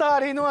Efes, un tā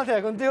arī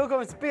notiek. Un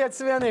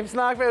 2,5 vienības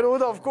nāk pie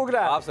Rūdolfa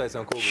Kungrāna.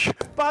 Apsveicam kūku.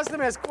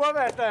 Pastamies, ko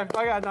vērtējam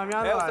pagādām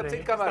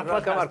janvārī.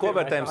 Kamēr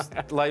kopērtējums,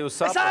 lai jūs Es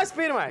saprastu. esmu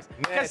pirmais.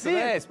 Kas ir?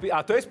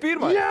 Tu esi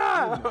pirmais?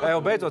 Jā!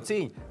 Jau beidzot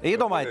cīņa. Es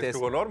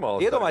kaut ko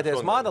normālu Iedomājieties,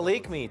 stāstu mana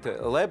likmīte,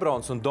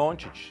 Lebrons un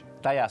Dončičs.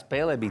 Tajā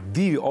spēlē bija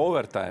 2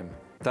 overtime.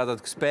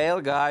 Tātad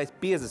spēle gāja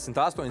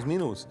 58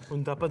 minūtes.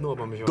 Un tāpat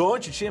nopamžot.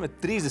 Dončičs iemet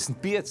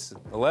 35,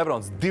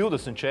 Lebrons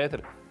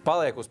 24,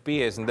 paliek uz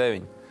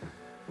 59.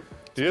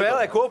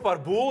 Spēlē kopā ar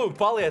Bulli un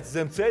paliec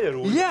zem ceļa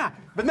rūļa. Jā,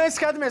 bet mēs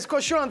skatāmies, ko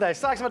šonadēļ.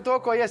 Sāksim ar to,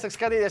 ko iesaka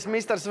skatīties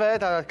Mr.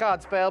 Svētā.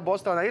 Kāda spēle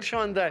Bostonā ir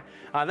šonadēļ?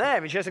 Nē,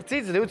 viņš iesaka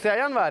cits 20.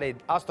 janvārī.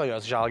 8.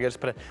 Žalgiris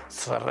pret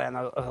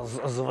Srena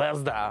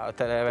Zvezdā.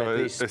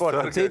 Es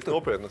ceru, ka es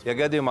nopietnas. Ja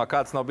gadījumā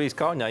kāds nav bijis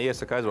Kaunijā,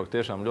 iesaka aizbraukt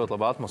tiešām ļoti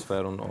labu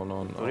atmosfēru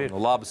un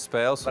labas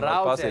spēles. Un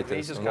Brauciet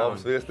visus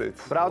Labs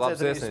viestīts.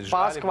 Brauciet uz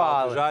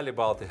Paskvāli. Žaļi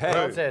balti.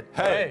 Brauciet.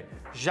 Hei!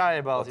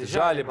 Žaļi balti.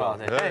 Žaļi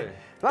balti. Hei!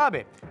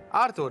 Labi,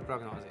 Artūr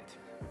prognozīt.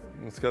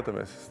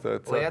 Skatāmies.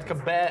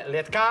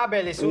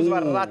 Lietkābeļis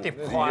uzvar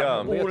Ratifu.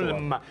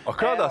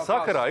 Kādā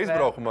sakarā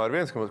izbraukumā ir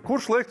 1,5?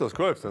 Kurš liek tos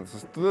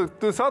koeficientus?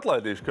 Es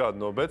atlaidīšu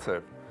kādu no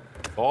BC.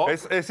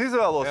 Es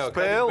izvēlos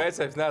spēli.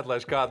 Pēc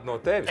neatlaiž kādu no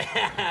tevis.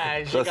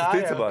 Tas ir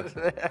ticamāks.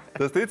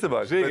 Tas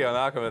ticamāks. Žīgi jau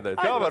nākamā nedēļa.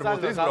 Kā var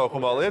būt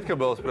izbraukumā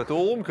Lietkabelis pret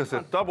Ulmu, kas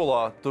ir tabulā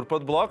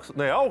turpat blakus?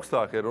 Nē,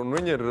 augstāk ir, un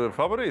viņi ir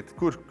favorīti.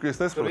 Kurš,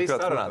 es nesaprotu,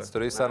 kāds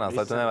Tur viss sarunāts,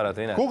 lai tu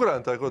nevarētu vinēt.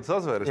 Kukurēni tā kaut kāds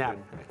azvēris. Jā.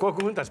 Ko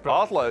Gunters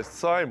prasa? Atlaist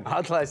Saimu.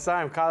 Atlaist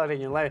Saimu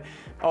Kalariņu, lai...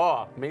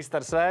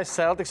 Mr. Svēs,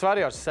 Celtics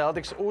Warriors.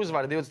 Celtics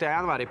uzvar 20.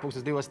 janvārī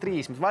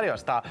 2:30.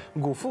 Warriors tā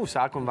gufu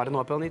sāk un var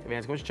nopelnīt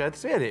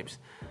 1,4 viedības.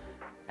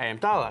 Ejam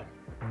tālāk.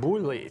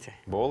 Buļlīti.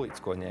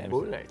 Bolīts, ko ņēmis.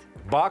 Buļlīti.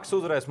 Baks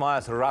uzvarēs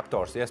mājās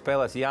Raptors. Ja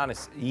spēlēs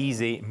Jānis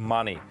Easy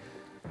Money.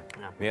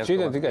 Šī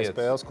ir tikai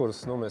spēles,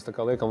 kuras mēs tā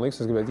kā liekam liks.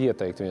 Es gribētu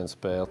ieteikt vienu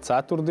spēli.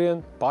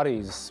 Ceturtdien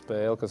Parīzes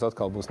spēle, kas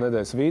atkal būs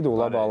nedēļas vidū,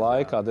 labā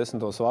laikā,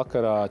 10.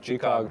 vakarā,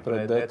 Čikāga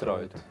pret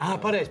Detroitu.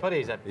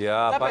 Parīzē.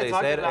 Jā,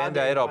 Parīzes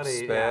NBA Eiropas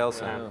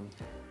spēles.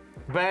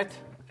 Bet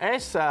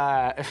es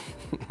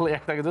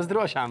lieku tagad uz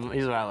drošām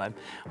izvēlēm.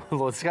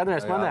 Lūdzu,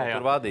 skatāmies manējo.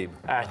 Tur vadība.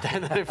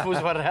 Tenerife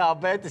uzvar Real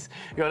Betis,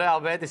 jo Real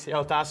Betis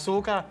jau tā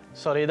sūkā,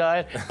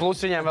 solidāri.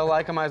 Plus viņiem vēl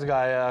laikam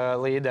aizgāja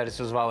līderis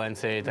uz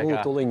Valenciju.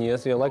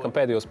 Tuliņies, ja laikam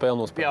pēdējo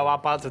spēli nospēlē. Jau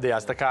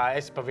atvadījās, tā kā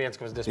es pa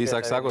 1,25.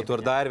 Īsāk sakot, tur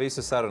Dairi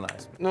visu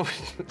sarunājas.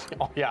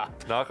 Jā.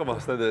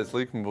 Nākamās nedēļas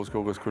likme būs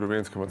kaut kas, kuru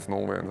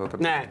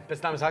 1,01. Nē, pēc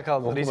tam es atkal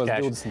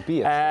riskēšu.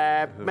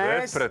 25.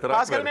 Mēs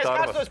paskatāmies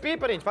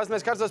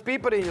karstos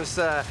pīpariņus.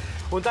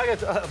 Un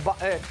tagad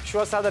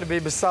šo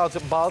sadarbības sauc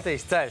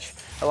Baltijas ceļš.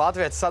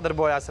 Latvijas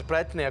sadarbojās ar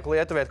pretinieku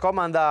Lietuvietu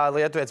komandā,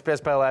 Lietuvietis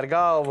piespēlē ar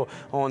galvu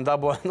un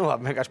dabūja,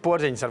 vienkārši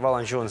porziņas ar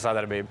Valančūnu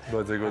sadarbību.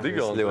 Vajadzīgo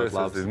Igaunijas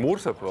iesaistīt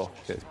Mūrsap vēl.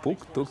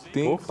 Puk, tuk,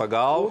 tink, pa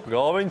galvu.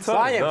 Galviņu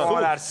Saņem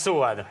Konārs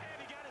sodu.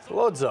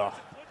 Lūdzu.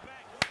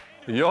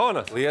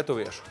 Jonas.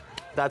 Lietuviešu.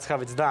 That's how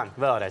it's done.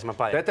 Vēlreiz man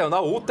paiet. Bet tev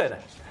nav utene.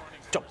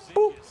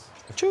 Čupu,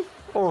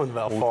 un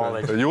vēl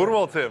foliņš.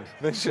 Jūrmalciem.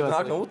 Viņš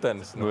nāk no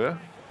utenes. Nu, ja?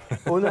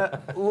 Un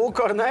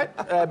Lukornet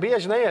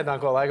bieži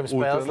neiedāko laikam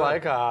spēles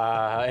laikā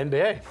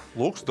NBA.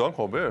 Luks,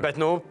 danko bieži. Bet,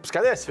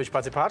 skaties, viņš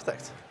pats ir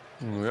pārsteigts.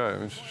 Nu, jā,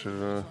 viņš ir...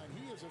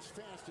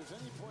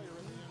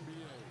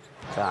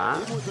 Tā.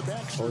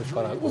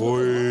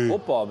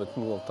 Opā, bet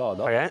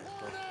tāda. Okay.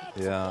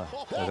 Jā,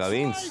 tā kā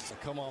viņš.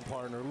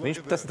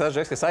 Tas ir tas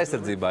žeks, kas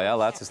aizsardzībā, jā,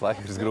 lēcis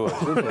laikam ir grozi.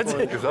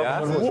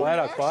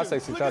 Vairāk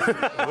pārsteigts ir tāds.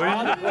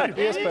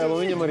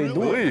 Piespēlu viņam arī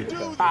dod.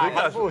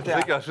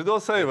 Tikā šito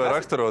seju var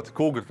raksturot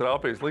Kūgra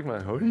trāpijas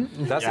likmē.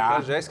 Tas ir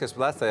tas žeks, kas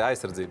lēcēja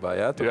aizsardzībā,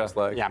 jā, tur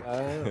visu laiku. Jā.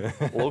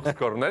 Luks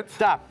Kornets.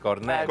 Tā.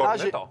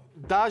 Korneto.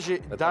 Daži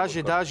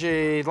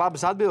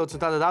labas atbildes, un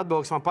tātad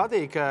atbildes man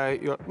patīk,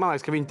 jo man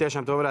liekas, ka viņi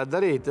tiešām to varētu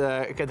darīt,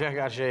 kad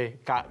vienkārši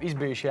kā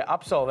izbijušie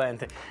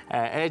absolventi.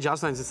 Edge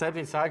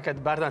 87 saka, kad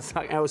Bērtāns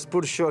saka, uz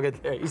spurs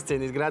šogad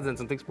izcīnīs gredzens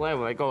un tiks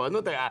plēva vai kaut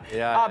ko.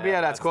 Abi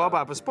ierēc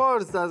kopā pa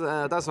sports,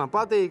 tas man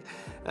patīk.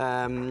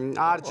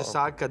 Ārča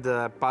saka, kad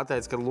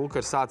pateica, ka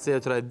Lukars sāc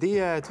ieturēt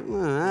diētu.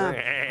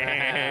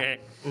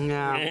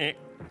 Jā.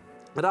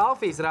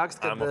 Ralfijs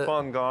raksta, I'm a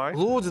fun guy.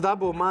 lūdzu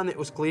dabū mani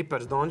uz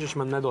Clippers, Dončiš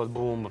man nedod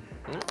bumbu.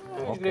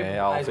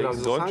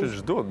 Alfijs. Dončiš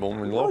dod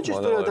bumbu, viņa Dončiš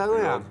laukumā tur jau tā,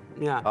 neliek.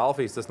 jā.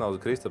 Alfijs, tas nav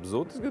Kristaps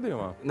Zutis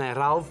gadījumā? Nē,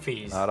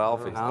 Ralfijs.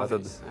 Ralfijs.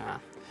 Ralfijs, jā.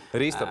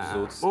 Kristaps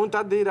Zutis. Un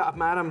tad ir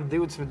apmēram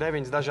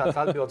 29 dažādas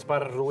atbildes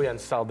par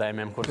rūjens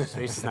saldējumiem, kurus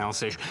visas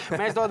nelasīšu.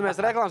 Mēs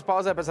dodamies reklāmas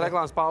pauzē, pēc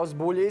reklāmas pauzes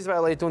buļļi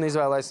izvēlīt un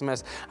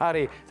izvēlēsimies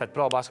arī tad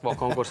pro basketbola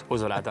konkursu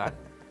uzvarētāju.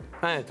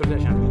 Nē, tur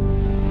tiešām.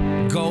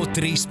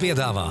 GO3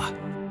 piedāvā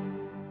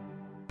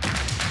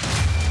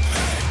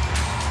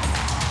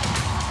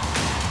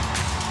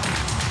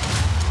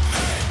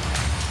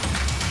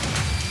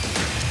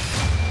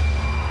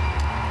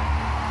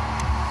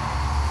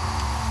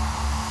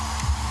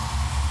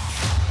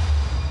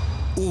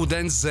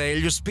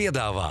Ūdenszeļļus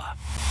piedāvā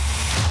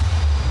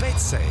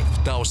Betsafe,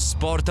 tavs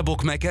sporta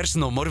bukmekers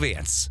numur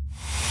 1.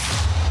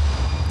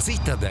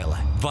 Citadele,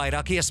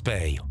 vairāk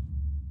iespēju.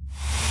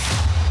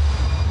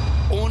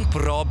 Un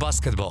pro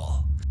basketbolu.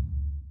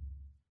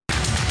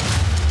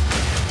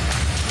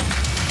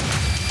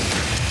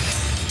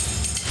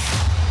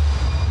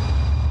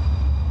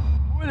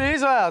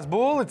 Izvēlēts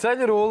būli,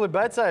 ceļu rūli,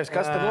 becējs,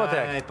 kas tur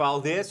notiek?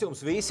 Paldies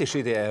jums visi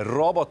šitie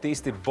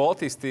robotisti,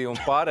 botisti un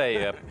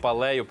pārējie pa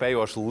leju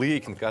pejoši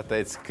līkni, kā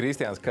teica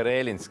Kristiāns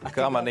Karēļins,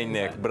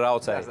 kamaniņnieki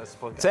braucēji.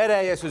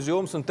 Cerējies uz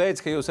jums un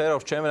teica, ka jūs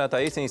Eiropas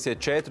čempionātā izcīnīsiet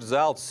 4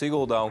 zeltus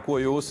Siguldā un ko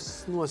jūs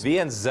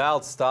 1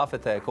 zelts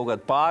stafetē, kaut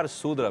kādu pāris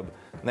sudraba.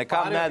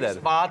 Nekam nedara.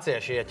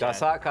 Vācieši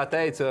ieķēra. Kā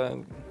teica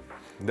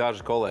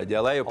daži kolēģi,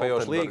 ja leju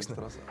pejoši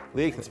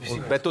līknis.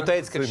 Bet tu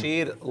teici, ka šī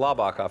ir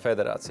labākā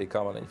federācija,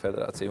 kamaniņu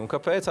federācija. Un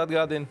kāpēc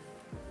atgādini?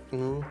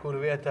 Kur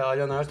vietā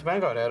Aļona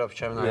Ostapenko ir Eiropas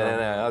čempionātā?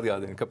 Nē,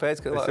 atgādini.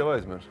 Kāpēc? Es jau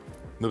aizmirsu.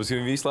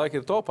 Viņi visu laiku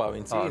ir topā,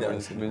 viņi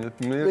cīnās.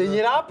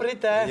 Viņi ir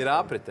apritē. Viņi ir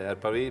apritē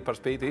par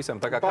spīti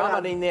visam. Tā kā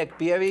kamaniņnieki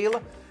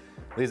pievīla,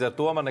 līdz ar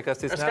to man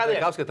nekas cits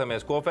netiek.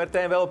 Apskatāmies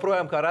kopvērtējumu. Vēl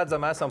projām, kā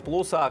redzam, esam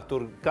plusāk.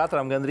 Tur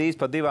katram gandrīz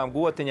pa 2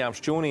 gotiņām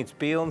šķūnīts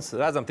pilns.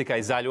 Redzam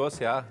tikai zaļos,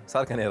 jā.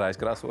 Sarkanie ir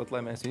aizkrasot,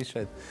 lai mēs visi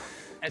šeit.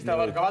 Es tev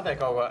varu pateikt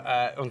kaut ko.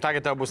 Un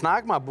tagad tev būs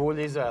nākamā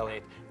buļļa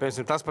izvēlīt.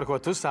 Piemēram, tas, par ko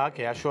tu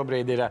sāki, jā,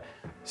 šobrīd ir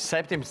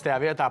 17.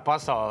 vietā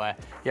pasaulē.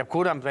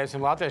 Jebkuram,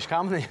 piemēram, latviešu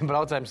kamaniņu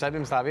braucējiem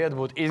 17. vieta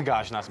būtu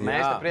izgāšanās.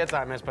 Mēs te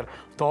priecājamies par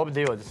top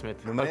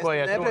 20. Mēs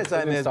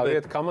nepriecājamies, Tā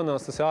vieta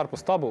kamanās, tas ir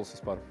ārpus tabulas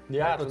vispār.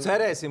 Jā,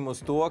 cerēsim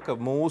uz to, ka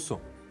mūsu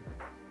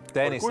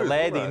tenisa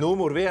lēdī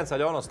numur 1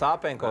 Aļona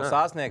Ostapenko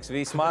sasniegs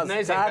vismaz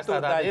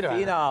 4.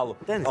 finālu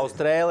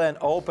Australian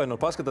Open. Un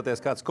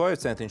paskatoties, kāds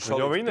koeficients viņš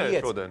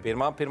šodien.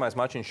 Pirmais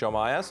mačs viņš jau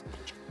mājās.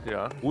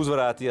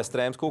 Uzvarēt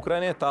Iestrēms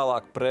Kukrēnie,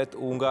 tālāk pret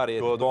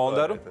Ungārietu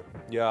Bondaru.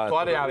 Jā,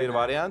 ir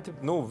varianti.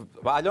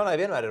 Aļonai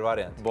vienmēr ir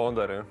varianti.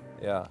 Bondaru,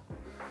 jā.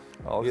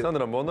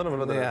 Aleksandram Bondaram?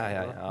 Jā,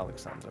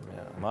 Aleksandram,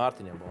 jā.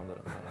 Mārtiņam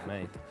Bondaram,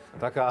 meita.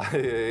 Tā kā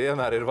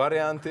vienmēr ir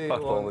varianti.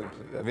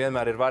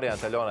 Vienmēr ir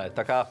varianti Aļonai.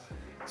 Tā kā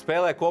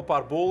spēlē kopā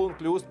ar Bullu un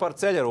kļūst par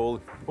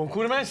ceļarūli. Un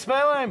kur mēs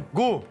spēlējam?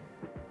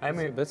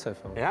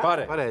 Betsafe. Jā,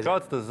 pareizi.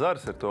 Kāds tas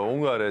zars ir to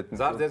Ungārietu?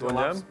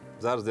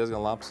 Zars diezgan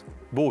labs.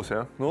 Būs,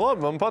 jā? Nu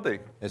labi, man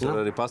patīk. Es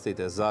varu arī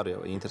pastīties Zaru,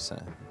 jo interesē.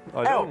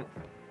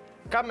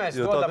 Kā mēs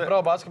dodam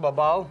pro basketbola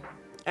balvu?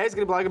 Es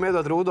gribu laikam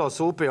iedot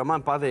Rūdolfs upi, jo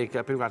man patīk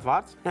pirmkārt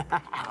vārds.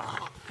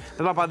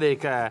 Tad man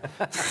patīk, ka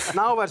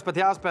nav vairs pat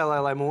jāspēlē,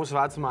 lai mūsu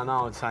vecumā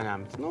naudu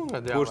saņemtu.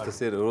 Kurš tas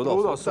ir?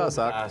 Rūdolfs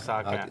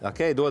sāk.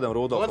 Ok, dodam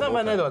Rūdolfs. Dodam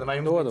vai nedodam?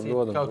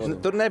 Dodam.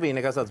 Tur nebija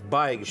nekas tāds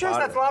baigi Šis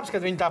tāds labs,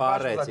 kad viņi tā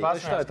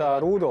pārreicīgi. Tā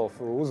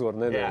Rūdolfa uzvar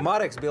nedēļa.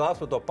 Mareks bija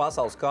labs par to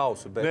pasaules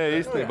kausu. Nē,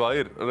 īstenībā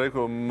ir.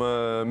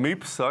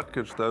 Mips saka,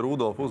 ka tā ir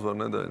Rūdolfa uzvar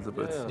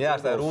nedēļa. Jā,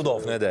 tā ir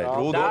Rūdolfa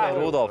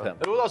nedēļa.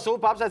 Rūdolfs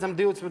upi apsveicam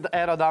 20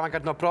 eiro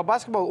dāvanu no pro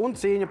basketbola un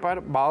cīņa par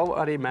balvu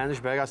arī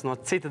mēneša beigās no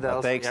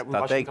Citadeles.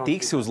 Tā teikt,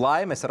 tiksi uz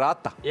laimes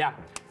rata. Jā.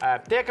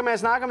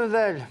 Tiekamies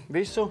nākamnedēļ.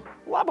 Visu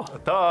labu!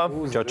 Tā!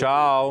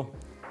 Čau!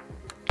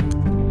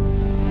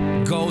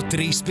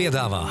 GO3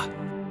 piedāvā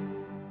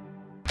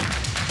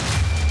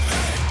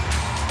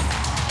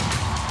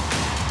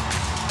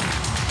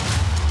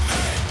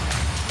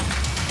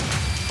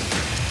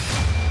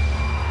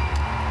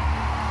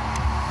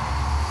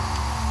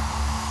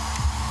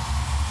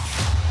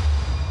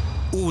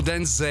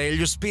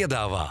Ūdenszeļļus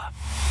piedāvā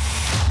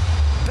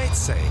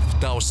Betsafe,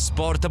 tavs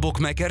sporta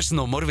bukmekers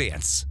numur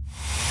 1.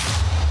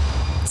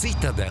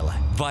 Citadele,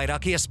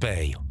 vairāk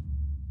iespēju.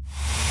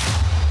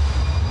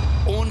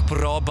 Un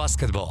pro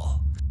basketbolu.